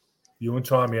 You and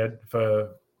Tommy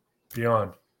for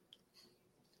Beyond.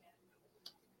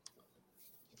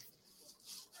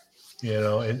 You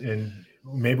know, and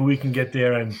maybe we can get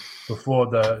there and before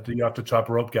the Off the Top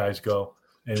Rope guys go.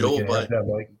 And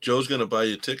Joe's going to buy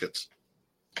you tickets.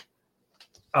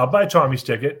 I'll buy Tommy's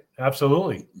ticket.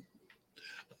 Absolutely.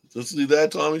 Let's do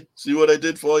that, Tommy. See what I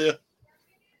did for you?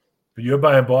 But you're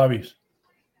buying Bobby's.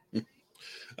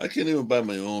 I can't even buy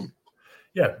my own.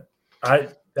 Yeah. I'm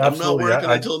not working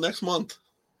until next month.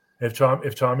 If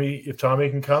Tommy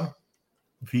can come,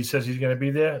 if he says he's going to be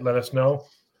there, let us know.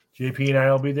 JP and I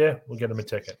will be there. We'll get him a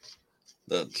ticket.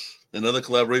 That's another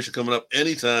collaboration coming up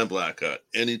anytime, Blackheart.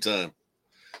 Anytime.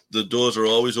 The doors are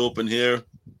always open here.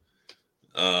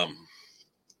 And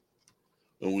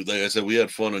like I said, we had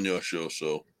fun on your show.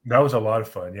 So that was a lot of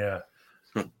fun. Yeah.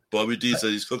 Bobby D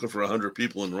said he's cooking for 100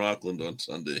 people in Rockland on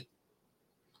Sunday.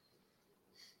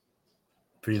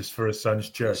 For his son's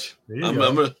church.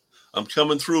 I'm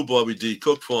coming through, Bobby D.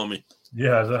 Cook for me.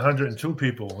 Yeah, there's 102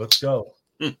 people. Let's go.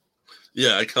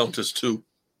 Yeah, I count as 2.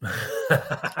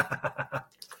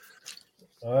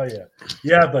 Oh yeah,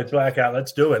 yeah. But Blackout,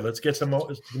 let's do it. Let's get some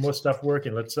more stuff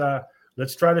working. Let's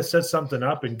try to set something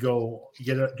up and go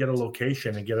get a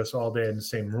location and get us all there in the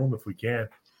same room if we can,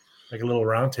 like a little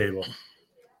round table.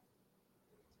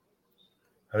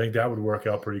 I think that would work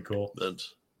out pretty cool.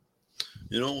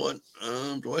 You know what?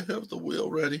 Do I have the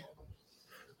wheel ready?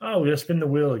 Oh, we're gonna spin the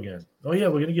wheel again. Oh yeah,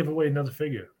 we're gonna give away another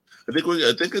figure. I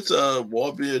think it's a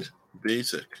Warbeard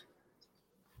Basic.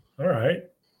 All right.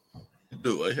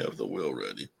 I have the wheel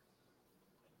ready.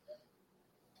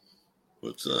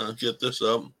 Let's get this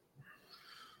up.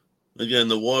 Again,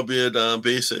 the Warbeard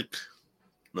Basic,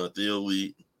 not the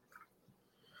Elite.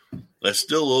 I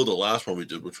still owe the last one we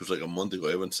did, which was like a month ago.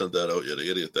 I haven't sent that out yet. I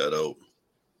got to get that out.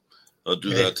 I'll do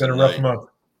that it's been tonight. a rough month.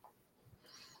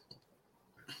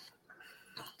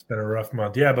 It's been a rough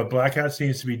month. Yeah, but Black Hat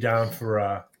seems to be down for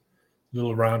a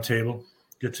little round table,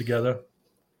 get together.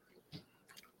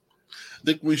 I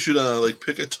think we should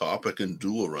pick a topic and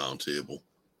do a round table.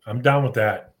 I'm down with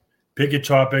that. Pick a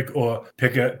topic or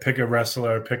pick a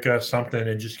wrestler, pick a something,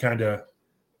 and just kind of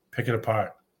pick it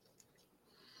apart.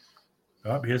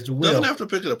 Oh, here's the wheel. Doesn't have to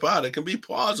pick it apart. It can be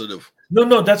positive.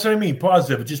 No, that's what I mean.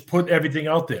 Positive. Just put everything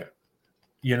out there.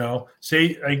 You know,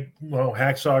 say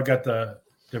Hacksaw got the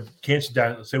cancer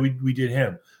diagnosis. Say we did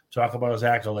him. Talk about his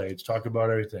accolades. Talk about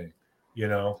everything. You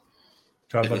know,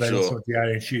 talk about that with the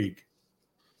Iron Sheik.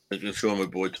 I can show my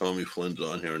boy Tommy Flynn's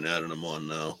on here and adding him on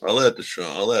now. I'll add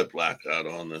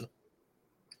Blackheart on there.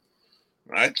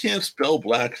 I can't spell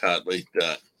Blackheart like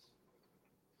that.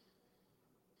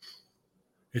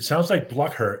 It sounds like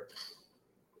Bluckhurt.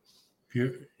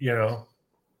 You know,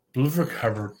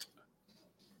 Bluvercovered.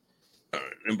 All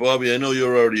right. And Bobby, I know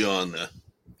you're already on there.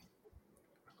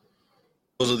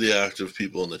 Those are the active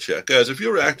people in the chat. Guys, if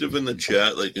you're active in the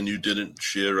chat, and you didn't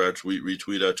share our tweet,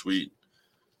 retweet our tweet,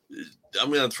 I'm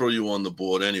going to throw you on the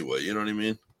board anyway. You know what I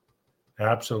mean?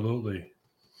 Absolutely.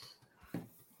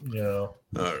 You know.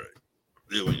 All right.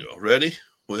 Here we go. Ready?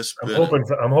 We're spinning.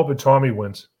 I'm hoping Tommy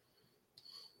wins.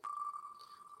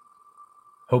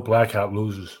 Hope Blackheart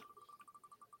loses.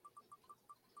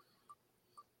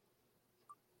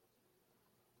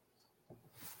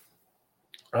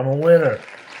 I'm a winner.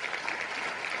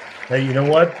 Hey, you know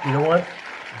what?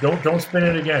 Don't spin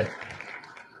it again.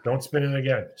 Don't spin it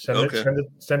again.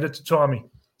 Send it to Tommy.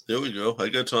 There we go. I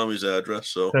got Tommy's address,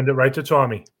 so send it right to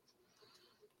Tommy.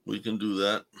 We can do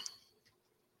that.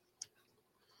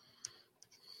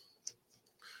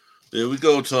 There we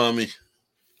go, Tommy.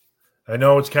 I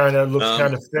know it's looks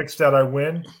kind of fixed that I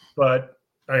win, but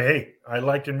I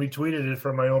liked and retweeted it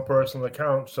from my own personal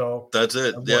account, so that's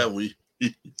it. Yeah,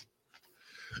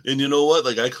 and you know what?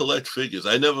 I collect figures.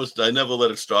 I never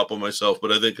let it stop on myself,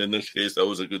 but I think in this case that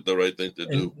was the right thing to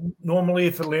do. Normally,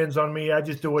 if it lands on me, I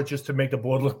just do it just to make the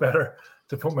board look better,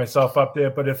 to put myself up there.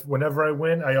 But whenever I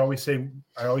win, I always say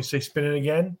spin it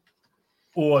again,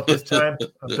 or this time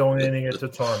I'm donating it to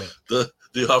Tommy.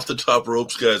 The off the top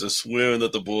ropes guys are swearing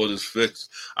that the board is fixed.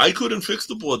 I couldn't fix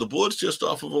the board. The board's just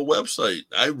off of a website.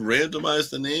 I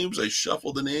randomized the names. I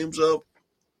shuffle the names up,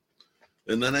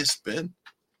 and then I spin.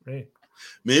 Hey.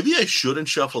 Maybe I shouldn't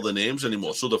shuffle the names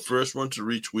anymore. So the first one to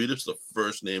retweet is the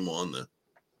first name on there.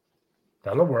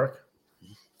 That'll work.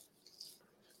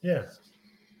 Yeah.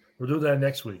 We'll do that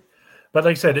next week. But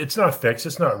like I said, it's not fixed.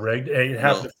 It's not rigged. It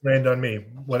happened to land on me.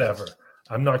 Whatever.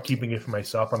 I'm not keeping it for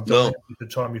myself. I'm doing it to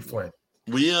Tommy Flynn.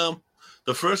 We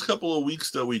the first couple of weeks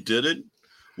that we did it,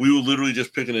 we were literally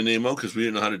just picking a name out because we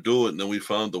didn't know how to do it, and then we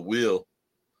found the wheel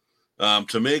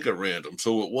to make it random.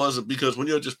 So it wasn't, because when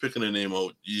you're just picking a name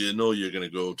out, you know you're going to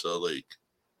go to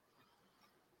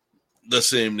the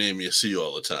same name you see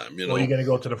all the time. You know, you're going to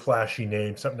go to the flashy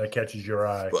name, something that catches your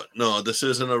eye. But no, this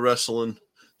isn't a wrestling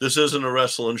show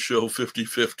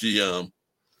 50-50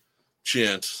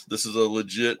 chance. This is a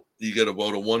legit. You get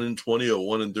about a 1 in 20 or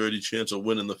 1 in 30 chance of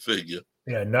winning the figure.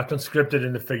 Yeah, nothing scripted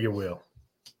in the figure wheel.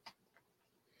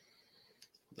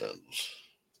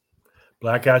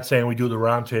 Blackheart saying we do the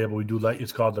round table. We do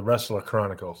it's called the Wrestler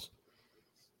Chronicles.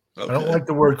 Okay. I don't like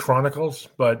the word Chronicles,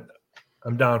 but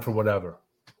I'm down for whatever.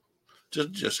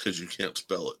 Just because you can't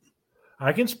spell it.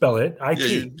 I can spell it. IT.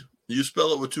 Yeah, you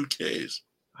spell it with 2 Ks.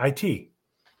 IT.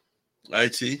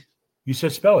 IT? You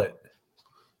said spell it.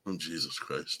 Oh, Jesus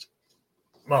Christ.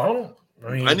 Well,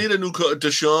 I need a new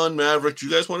Deshaun Maverick. Do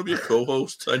you guys want to be a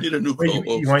co-host? I need a new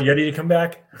co-host. You want Yeti to come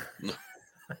back? No.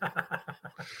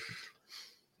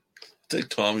 Take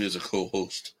Tommy as a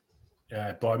co-host.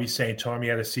 Yeah, Bobby's saying Tommy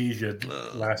had a seizure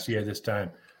last year this time.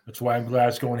 That's why I'm glad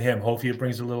it's going to him. Hopefully it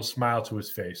brings a little smile to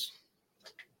his face.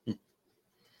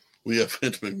 We have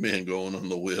Vince McMahon going on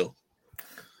the wheel.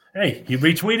 Hey, he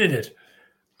retweeted it.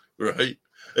 Right.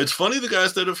 It's funny, the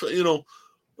guys that have,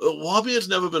 Warbeard's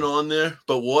never been on there,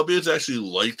 but Warbeard's actually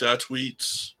liked our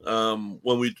tweets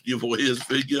when we give away his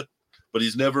figure, but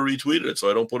he's never retweeted it, so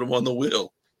I don't put him on the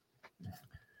wheel.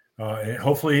 And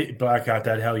hopefully Blackheart,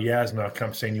 that Hell Yeah's not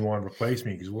come saying you want to replace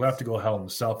me, because we'll have to go Hell in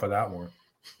the Cell for that one.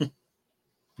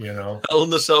 Hell in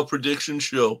the Cell prediction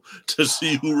show to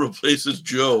see who replaces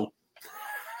Joe.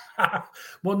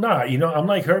 Well, I'm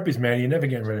like herpes, man. You're never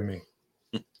getting rid of me.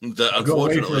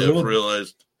 Unfortunately, I've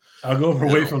realized. I'll go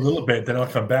away for a little bit, then I'll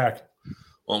come back.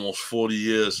 Almost 40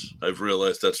 years, I've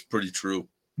realized that's pretty true.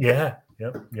 Yeah.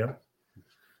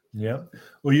 Yep.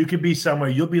 Well, you could be somewhere.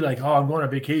 You'll be like, I'm going on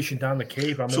vacation down the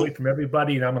Cape. I'm away from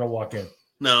everybody, and I'm going to walk in.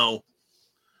 Now,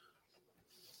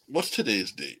 what's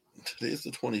today's date? Today's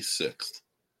the 26th.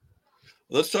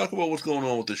 Let's talk about what's going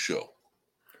on with the show.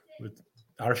 With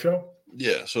our show?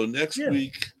 Yeah. So next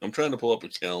week, I'm trying to pull up a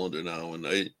calendar now, and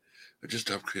I just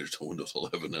upgraded to Windows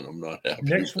 11, and I'm not happy.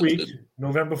 Next week,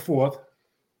 November 4th.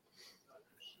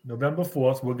 November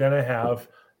 4th, we're going to have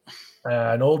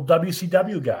an old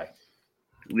WCW guy.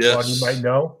 Yes. You might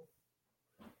know.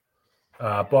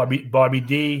 Bobby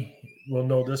D will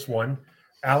know this one.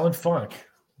 Alan Funk,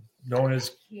 known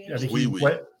as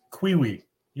Kwee-Wee.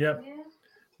 Yep. Yeah.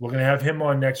 We're going to have him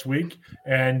on next week,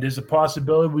 and there's a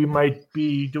possibility we might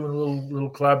be doing a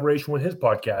little collaboration with his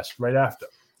podcast right after.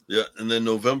 Yeah, and then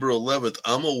November 11th,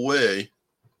 I'm away.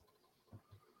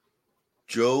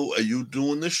 Joe, are you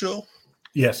doing this show?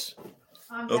 Yes.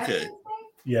 Okay.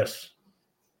 Yes.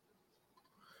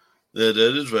 That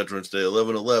is Veterans Day,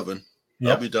 11/11.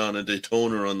 Yep. I'll be down in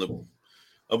Daytona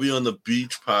I'll be on the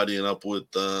beach partying up with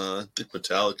I think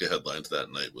Metallica headlines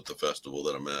that night with the festival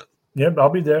that I'm at. Yep, I'll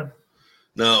be there.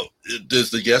 Now, is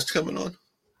the guest coming on?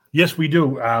 Yes, we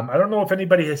do. I don't know if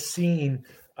anybody has seen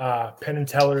Penn and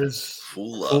Teller's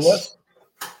Fool Us.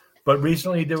 But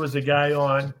recently there was a guy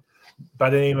on by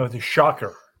the name of The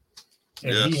Shocker.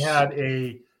 And he had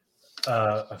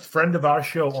a friend of our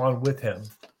show on with him.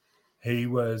 He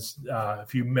was,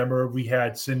 if you remember, we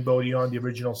had Sin Bodie on, the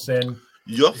original Sin.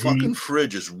 Your fucking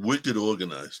fridge is wicked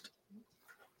organized.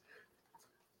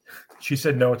 She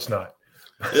said, no, it's not.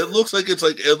 It looks like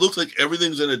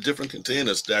everything's in a different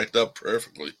container, stacked up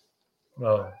perfectly.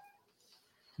 Well,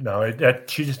 no,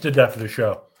 she just did that for the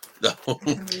show. No,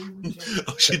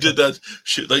 she did that.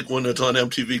 She, like when it's on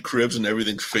MTV Cribs and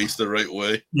everything's faced the right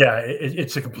way. Yeah,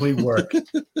 it's a complete work.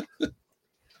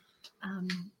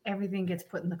 Everything gets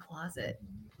put in the closet.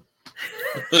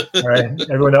 All right,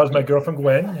 everyone else, my girlfriend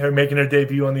Gwen, her making her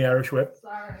debut on the Irish Whip.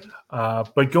 Sorry.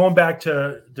 But going back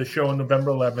to the show on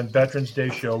November 11th, Veterans Day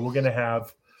show, we're going to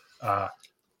have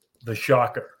The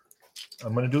Shocker.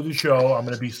 I'm going to do the show. I'm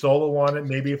going to be solo on it.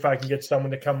 Maybe if I can get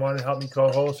someone to come on and help me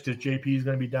co-host, because JP is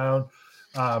going to be down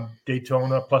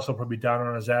Daytona. Plus, he'll probably be down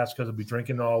on his ass because he'll be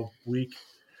drinking all week.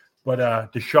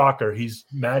 But The Shocker, he's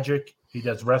magic. He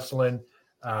does wrestling.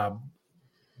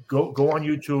 Go on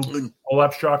YouTube, pull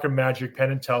up Shocker Magic,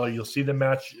 Penn and Teller. You'll see the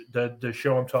match, the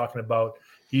show I'm talking about.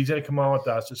 He's going to come on with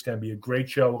us. It's going to be a great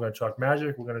show. We're going to talk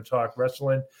magic. We're going to talk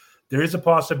wrestling. There is a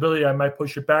possibility I might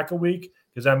push it back a week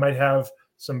because I might have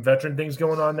some veteran things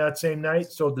going on that same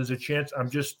night. So there's a chance. I'm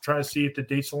just trying to see if the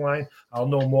dates align. I'll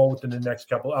know more within the next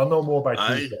couple. I'll know more by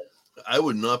Tuesday. I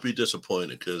would not be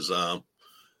disappointed because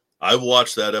I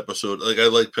watched that episode. Like, I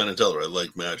like Penn and Teller. I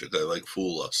like Magic. I like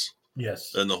Fool Us.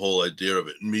 Yes. And the whole idea of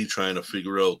it. And me trying to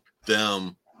figure out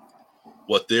them,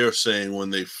 what they're saying when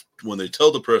they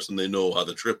tell the person they know how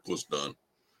the trip was done.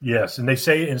 Yes. And they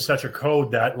say it in such a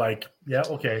code that, like, yeah,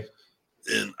 okay.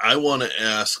 And I want to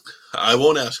ask, I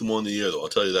won't ask him on the air, though. I'll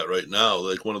tell you that right now.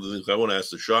 Like, one of the things I want to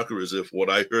ask the Shocker is if what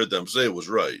I heard them say was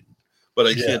right. But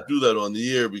I can't do that on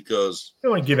the air because I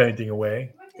don't want to give anything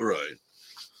away. Right.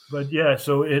 But yeah,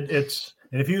 so it's,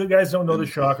 and if you guys don't know the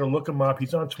Shocker, look him up.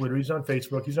 He's on Twitter. He's on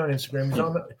Facebook. He's on Instagram. He's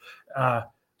on.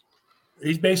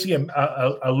 He's basically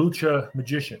a lucha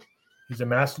magician. He's a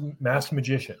masked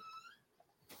magician.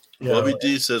 Yeah. Bobby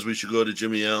D says we should go to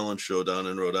Jimmy Allen's show down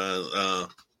in Rhode Island. I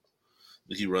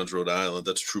think he runs Rhode Island.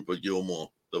 That's Trooper Gilmore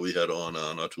that we had on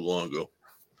not too long ago.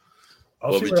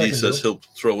 Bobby D says he'll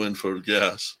throw in for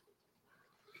gas.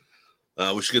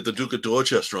 We should get the Duke of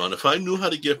Dorchester on. If I knew how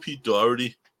to get Pete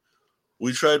Doherty,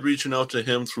 we tried reaching out to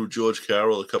him through George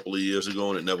Carroll a couple of years ago,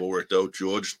 and it never worked out.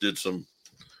 George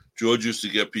used to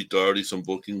get Pete Doherty some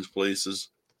bookings places.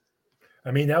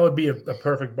 I mean, that would be a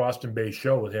perfect Boston-based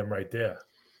show with him right there.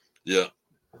 Yeah.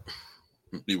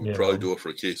 He would probably do it for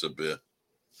a case of beer.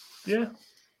 Yeah.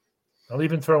 I'll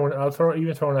even throw in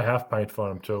a half pint for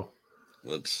him too.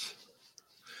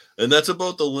 And that's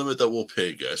about the limit that we'll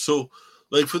pay, guys. So,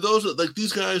 like, for those, like,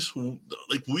 these guys, who,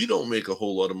 like, we don't make a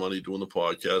whole lot of money doing the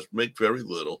podcast, make very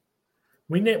little.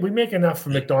 We make enough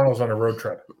for McDonald's on a road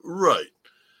trip. Right.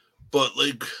 But,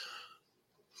 like,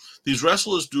 these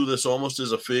wrestlers do this almost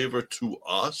as a favor to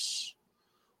us,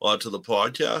 to the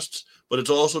podcasts, but it's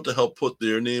also to help put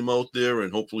their name out there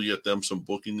and hopefully get them some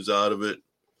bookings out of it.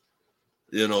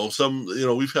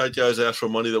 We've had guys ask for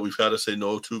money that we've had to say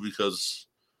no to because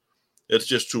it's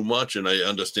just too much, and I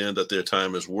understand that their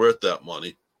time is worth that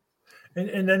money.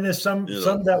 And then there's some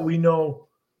that we know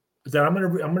that I'm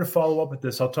gonna follow up with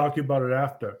this. I'll talk to you about it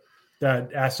after.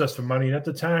 That asked us for money, and at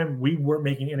the time we weren't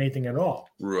making anything at all.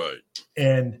 Right.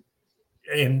 And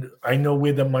I know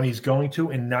where the money's going to,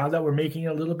 and now that we're making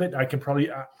a little bit,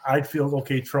 I'd feel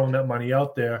okay throwing that money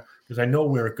out there because I know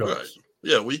where it goes. Right.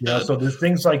 Yeah, so there's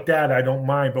things like that I don't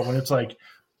mind, but when it's like,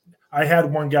 I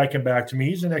had one guy come back to me.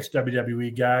 He's an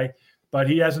ex-WWE guy, but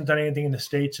he hasn't done anything in the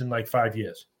States in like 5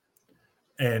 years.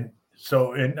 And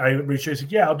I reached out and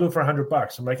said, yeah, I'll do it for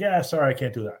 $100. I'm like, yeah, sorry, I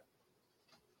can't do that.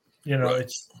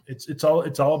 Right. It's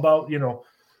all about,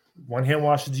 one hand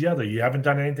washes the other. You haven't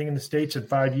done anything in the States in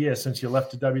 5 years since you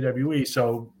left the WWE,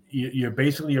 so you're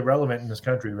basically irrelevant in this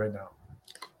country right now.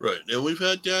 Right, and we've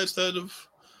had guys that have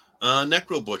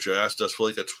Necro Butcher asked us for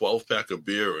like a 12-pack of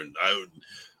beer, and I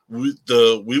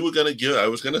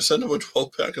was gonna send him a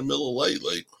 12-pack of Miller Lite,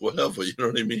 like whatever, you know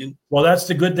what I mean? Well, that's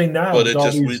the good thing now. But it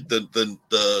just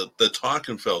the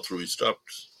talking fell through. He stopped,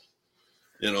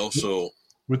 so.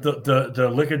 With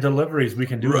the liquor deliveries, we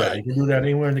can do that. Right. You can do that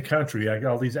anywhere in the country. I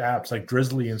got all these apps like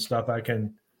Drizzly and stuff. I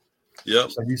can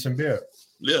send you some beer.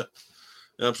 Yeah,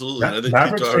 absolutely. I think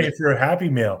Maverick's saying for a Happy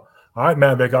Meal. All right,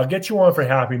 Maverick, I'll get you on for a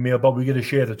Happy Meal, but we get to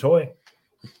share the toy.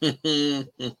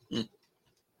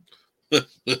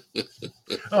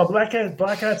 Oh, Black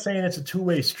Hat saying it's a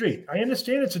two-way street. I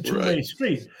understand it's a two-way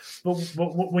street, but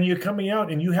when you're coming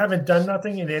out and you haven't done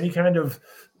nothing in any kind of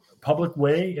public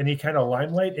way, any kind of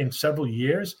limelight in several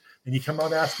years, and you come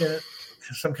out asking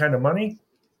for some kind of money,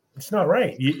 it's not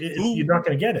right. You're not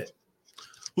going to get it.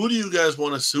 Who do you guys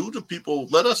want to sue? To people,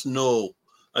 let us know.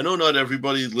 I know not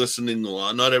everybody listening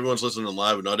live, not everyone's listening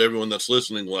live, and not everyone that's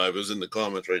listening live is in the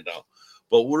comments right now.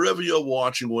 But wherever you're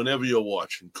watching, whenever you're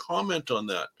watching, comment on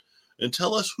that and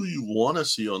tell us who you want to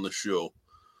see on the show.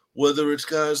 Whether it's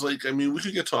guys like, we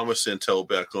could get Thomas Santel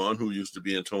back on, who used to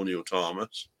be Antonio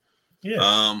Thomas.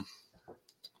 Yeah.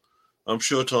 I'm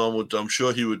sure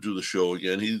he would do the show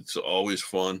again. He's always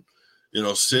fun.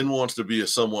 Sin wants to be a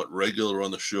somewhat regular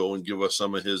on the show and give us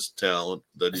some of his talent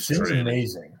that he's Sin's training.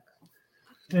 Amazing.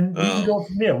 And we can go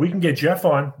from there. We can get Jeff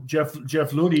on, Jeff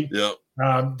Ludy,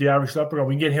 the Irish Leprechaun.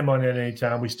 We can get him on at any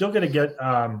time. We still got to get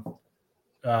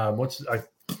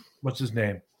what's his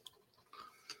name?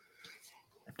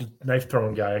 The knife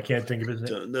throwing guy. I can't think of his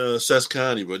name. Seth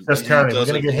Carney, but Seth Carney. We're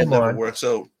gonna get him on. Works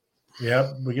out.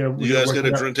 Yeah, you guys got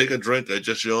to take a drink. I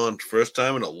just yawned. First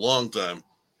time in a long time.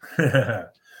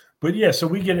 But yeah, so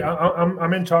we get.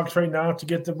 I'm in talks right now to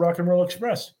get the Rock and Roll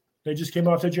Express. They just came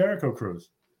off the Jericho cruise.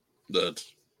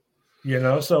 That's.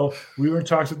 So we were in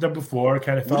talks with them before.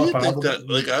 Kind of fell apart. What do you think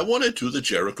that? Like, I want to do the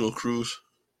Jericho cruise,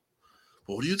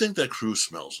 but what do you think that cruise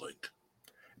smells like?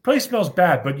 The place smells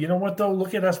bad, but you know what though?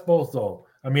 Look at us both though.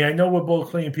 I know we're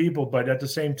both clean people, but at the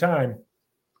same time,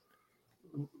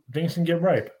 things can get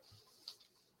ripe.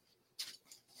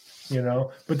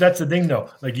 But that's the thing though.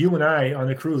 Like you and I on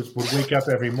the cruise would wake up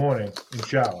every morning and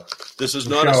shower. This is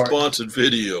not a sponsored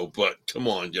video, but come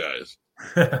on, guys.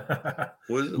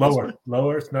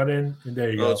 Lower. It's not in. And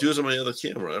there you go. It's using my other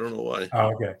camera. I don't know why.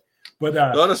 Oh, okay. But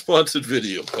not a sponsored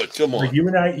video, but come on. Like you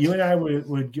and I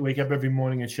would wake up every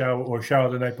morning and shower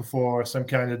the night before or some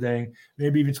kind of thing,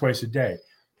 maybe even twice a day.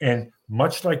 And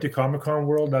much like the Comic-Con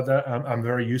world that I'm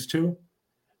very used to,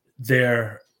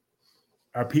 there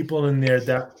are people in there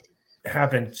that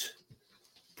haven't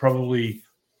probably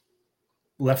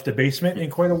left the basement in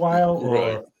quite a while,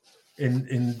 or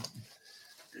in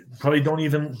probably don't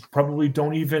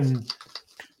even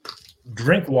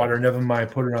drink water, never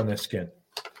mind put it on their skin.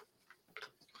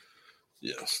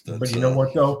 Yes. But you know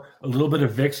what though? A little bit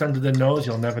of Vicks under the nose,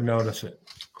 you'll never notice it.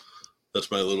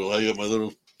 That's I got my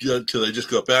little, because I just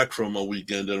got back from a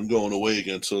weekend and I'm going away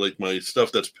again. So like my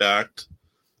stuff that's packed,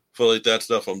 for like that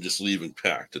stuff, I'm just leaving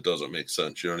packed. It doesn't make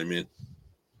sense. You know what I mean?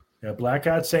 Yeah,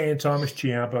 Blackheart saying Thomas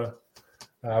Ciampa.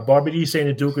 Bobby D saying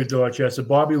the Duke of Dorchester.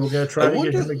 Bobby, we're going to try to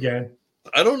get him again.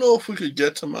 I don't know if we could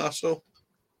get Tommaso.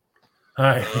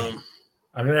 Hi.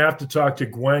 I'm going to have to talk to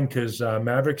Gwen because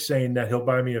Maverick's saying that he'll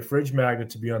buy me a fridge magnet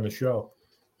to be on the show.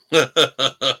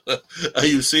 Are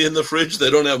you seeing the fridge? They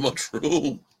don't have much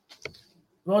room.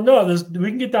 Well, no, we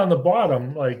can get down the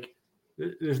bottom. Like,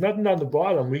 there's nothing on the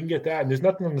bottom. We can get that, and there's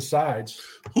nothing on the sides.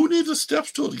 Who needs a step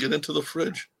stool to get into the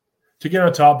fridge? To get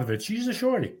on top of it. She's a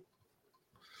shorty.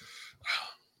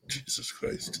 Jesus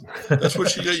Christ. That's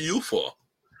what she got you for.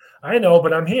 I know,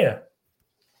 but I'm here.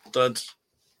 That's...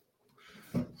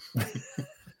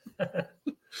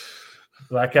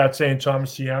 Blackout saying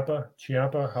Thomas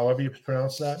Ciampa, however you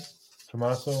pronounce that.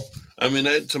 Tommaso.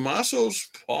 Tommaso's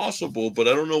possible, but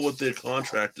I don't know what their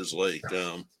contract is like.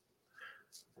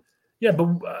 Yeah,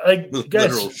 but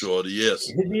guys, literal shorty, yes.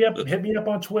 Hit me up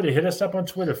on Twitter. Hit us up on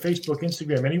Twitter, Facebook,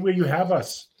 Instagram, anywhere you have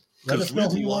us. Let us know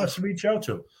who you want us to reach out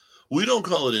to. We don't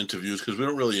call it interviews because we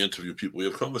don't really interview people. We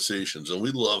have conversations, and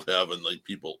we love having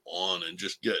people on and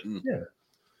just getting. Yeah,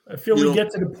 I feel we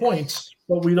get to the points,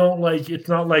 but we don't it's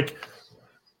not like,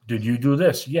 did you do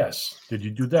this? Yes. Did you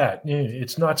do that?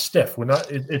 It's not stiff. We're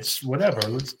not. It's whatever.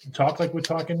 Let's talk like we're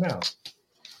talking now.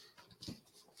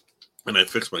 And I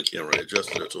fixed my camera. I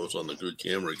adjusted it so it's on the good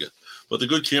camera again. But the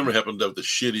good camera happened to have the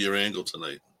shittier angle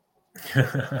tonight.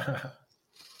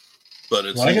 But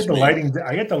it's. I get the lighting.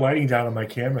 I get the lighting down on my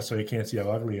camera so you can't see how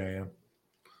ugly I am.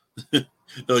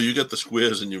 No, you got the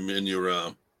squares in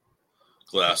your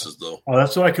glasses though. Oh,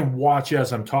 that's so I can watch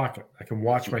as I'm talking. I can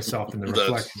watch myself in the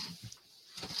reflection.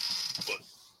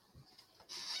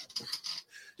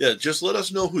 Yeah, just let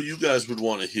us know who you guys would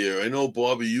want to hear. I know,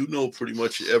 Bobby, you know pretty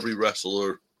much every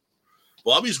wrestler.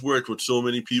 Bobby's worked with so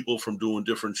many people from doing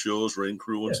different shows, Ring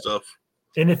Crew and stuff.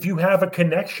 And if you have a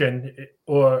connection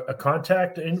or a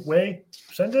contact way,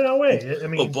 send it our way. I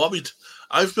mean, well, Bobby,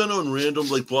 I've been on random,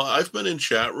 I've been in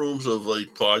chat rooms of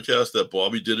podcasts that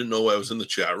Bobby didn't know I was in the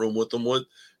chat room with them with,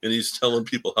 and he's telling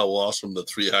people how awesome the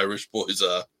three Irish boys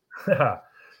are.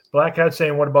 Black Hat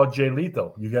saying, "What about Jay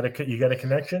Lethal? You got a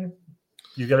connection?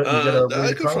 You got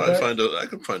I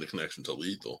could find a connection to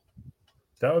Lethal.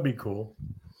 That would be cool.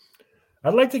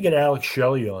 I'd like to get Alex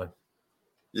Shelley on.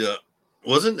 Yeah.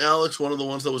 Wasn't Alex one of the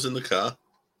ones that was in the car?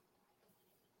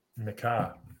 In the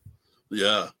car.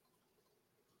 Yeah.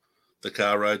 The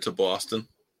car ride to Boston.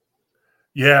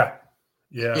 Yeah.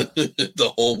 Yeah.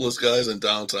 The homeless guys in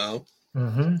downtown.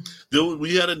 Mm-hmm.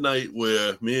 We had a night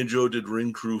where me and Joe did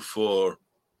Ring Crew for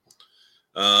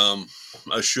a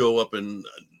show up in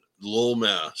Lowell,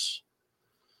 Mass.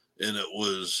 And it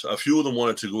was a few of them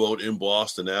wanted to go out in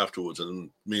Boston afterwards. And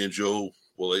me and Joe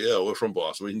were like, yeah, we're from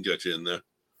Boston. We can get you in there.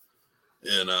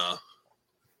 And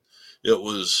it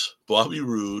was Bobby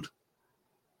Roode.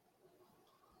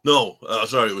 No,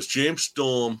 sorry, it was James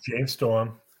Storm.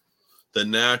 The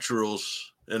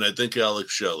Naturals, and I think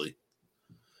Alex Shelley.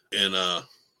 And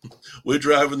we're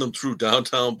driving them through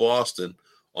downtown Boston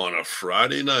on a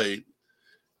Friday night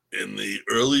in the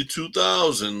early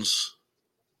 2000s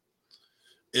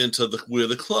into where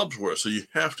the clubs were. So you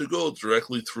have to go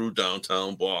directly through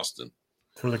downtown Boston.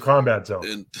 Through the combat zone.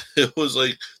 And it was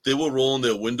like they were rolling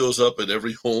their windows up at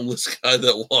every homeless guy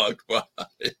that walked by.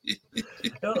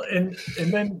 and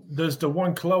then there's the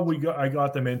one club I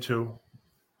got them into.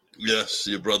 Yes,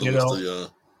 your brother was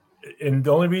and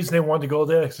the only reason they wanted to go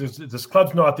there is this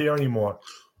club's not there anymore.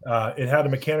 It had a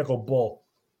mechanical bull.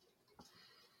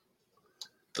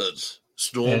 That's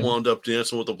Storm wound up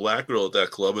dancing with a black girl at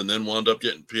that club and then wound up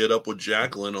getting paired up with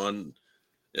Jacqueline on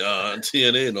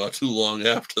TNA not too long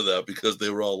after that because they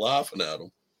were all laughing at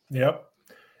him. Yep.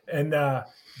 And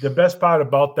the best part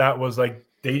about that was they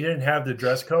didn't have the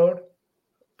dress code,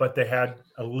 but they had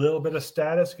a little bit of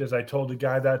status because I told the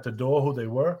guy that at the door who they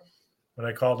were when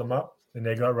I called them up and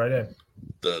they got right in.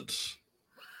 That's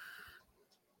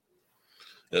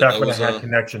back when I had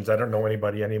connections. I don't know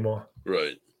anybody anymore.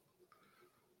 Right.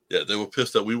 Yeah, they were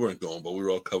pissed that we weren't going, but we were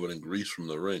all covered in grease from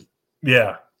the ring.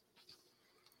 Yeah.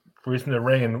 Grease from the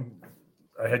ring, and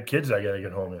I had kids I got to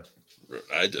get home with.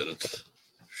 I didn't.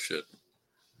 Shit.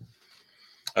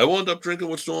 I wound up drinking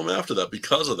with Storm after that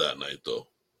because of that night, though.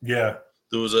 Yeah.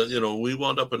 There was we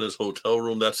wound up in his hotel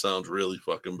room. That sounds really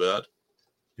fucking bad.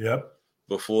 Yep.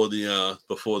 Before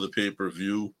the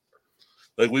pay-per-view.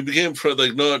 We became friends,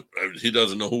 he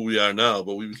doesn't know who we are now,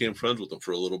 but we became friends with him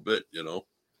for a little bit,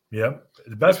 Yep.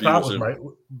 The best part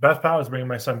was bringing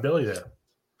my son Billy there.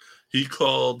 He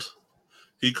called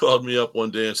me up one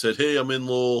day and said, "Hey, I'm in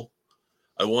Lowell.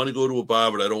 I want to go to a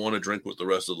bar, but I don't want to drink with the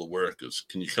rest of the workers.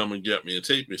 Can you come and get me and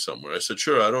take me somewhere?" I said,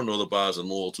 "Sure. I don't know the bars in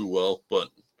Lowell too well, but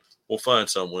we'll find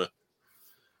somewhere."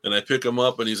 And I pick him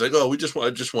up, and he's like, "Oh, I just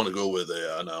want to go where they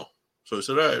are now." So I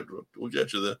said, "All right, we'll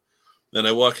get you there." Then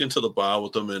I walk into the bar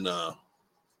with them, and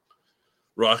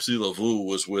Roxy Lavu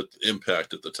was with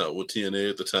Impact at the time, with TNA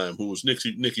at the time, who was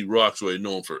Nikki Roxx, who I'd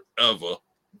known forever.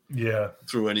 Yeah.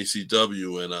 Through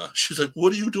NECW. And she's like,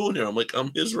 "What are you doing here?" I'm like,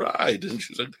 "I'm his ride." And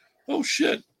she's like, "Oh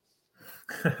shit."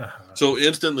 So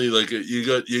instantly, you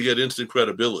get instant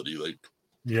credibility.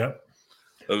 Yeah.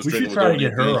 We should try to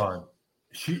get her on.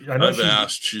 I've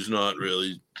asked. She's not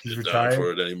really retired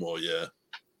for it anymore. Yeah.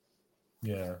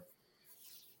 Yeah.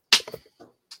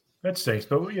 That stinks,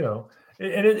 but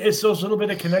it's those little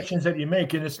bit of connections that you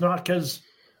make, and it's not because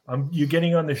you're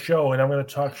getting on the show and I'm going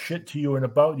to talk shit to you and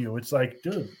about you. It's like,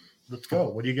 dude, let's go.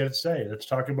 What do you got to say? Let's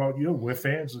talk about you. We're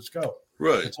fans. Let's go.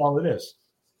 Right. That's all it is.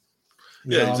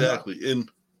 Exactly. And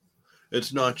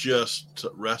it's not just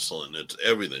wrestling. It's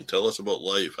everything. Tell us about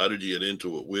life. How did you get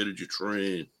into it? Where did you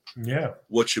train? Yeah.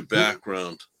 What's your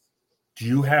background? Do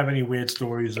you have any weird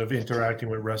stories of interacting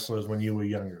with wrestlers when you were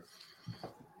younger?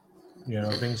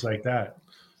 Things like that.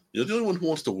 You're the only one who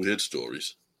wants the weird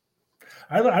stories.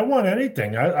 I want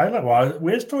anything.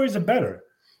 Weird stories are better.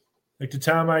 Like the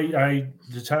time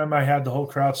I had the whole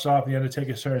crowd stop and the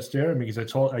Undertaker started staring at me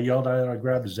because I yelled at him and I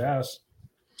grabbed his ass.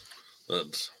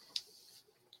 That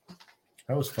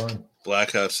was fun.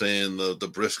 Black Hat saying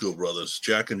the Briscoe brothers,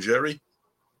 Jack and Jerry.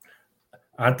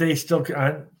 Aren't they still?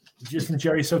 Isn't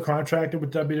Jerry still contracted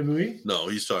with WWE? No,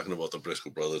 he's talking about the Briscoe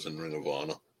brothers in Ring of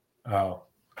Honor. Oh,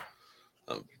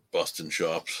 busting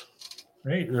chops.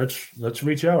 hey, let's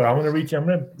reach out. I'm gonna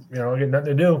get nothing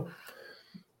to do.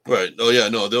 Right. Oh yeah.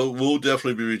 No, we'll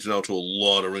definitely be reaching out to a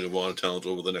lot of Ring of Honor talents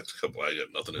over the next couple. I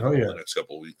got nothing to do over the next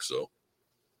couple of weeks, so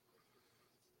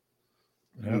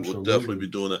we will definitely be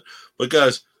doing that. But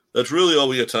guys, that's really all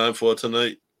we got time for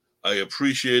tonight. I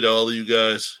appreciate all of you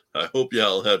guys. I hope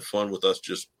y'all had fun with us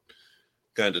just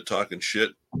kind of talking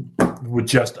shit. With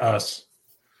just us.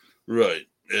 Right.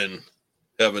 And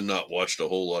having not watched a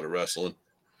whole lot of wrestling.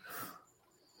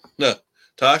 Now,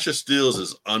 Tasha Steelz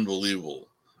is unbelievable.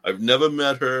 I've never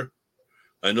met her.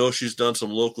 I know she's done some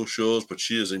local shows, but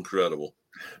she is incredible.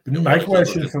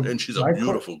 And she's a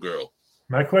beautiful girl.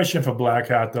 My question for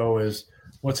Blackheart, though, is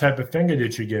what type of finger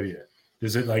did she give you?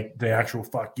 Is it like the actual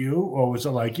fuck you? Or was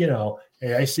it like, hey,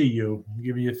 I see you,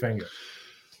 give me your finger?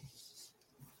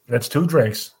 That's 2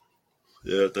 drinks.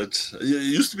 Yeah, it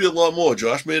used to be a lot more.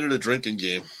 Josh made it a drinking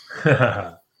game.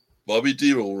 Bobby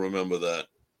D will remember that.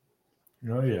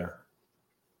 Oh, yeah.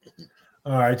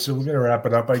 All right, so we're going to wrap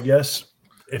it up, I guess.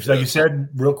 If, like you said,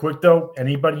 real quick, though,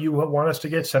 anybody you want us to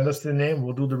get, send us the name.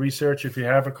 We'll do the research. If you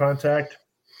have a contact,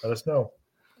 let us know.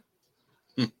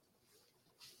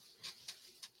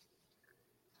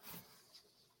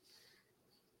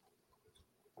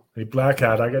 Hey,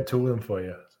 Blackheart, I got 2 of them for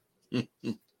you.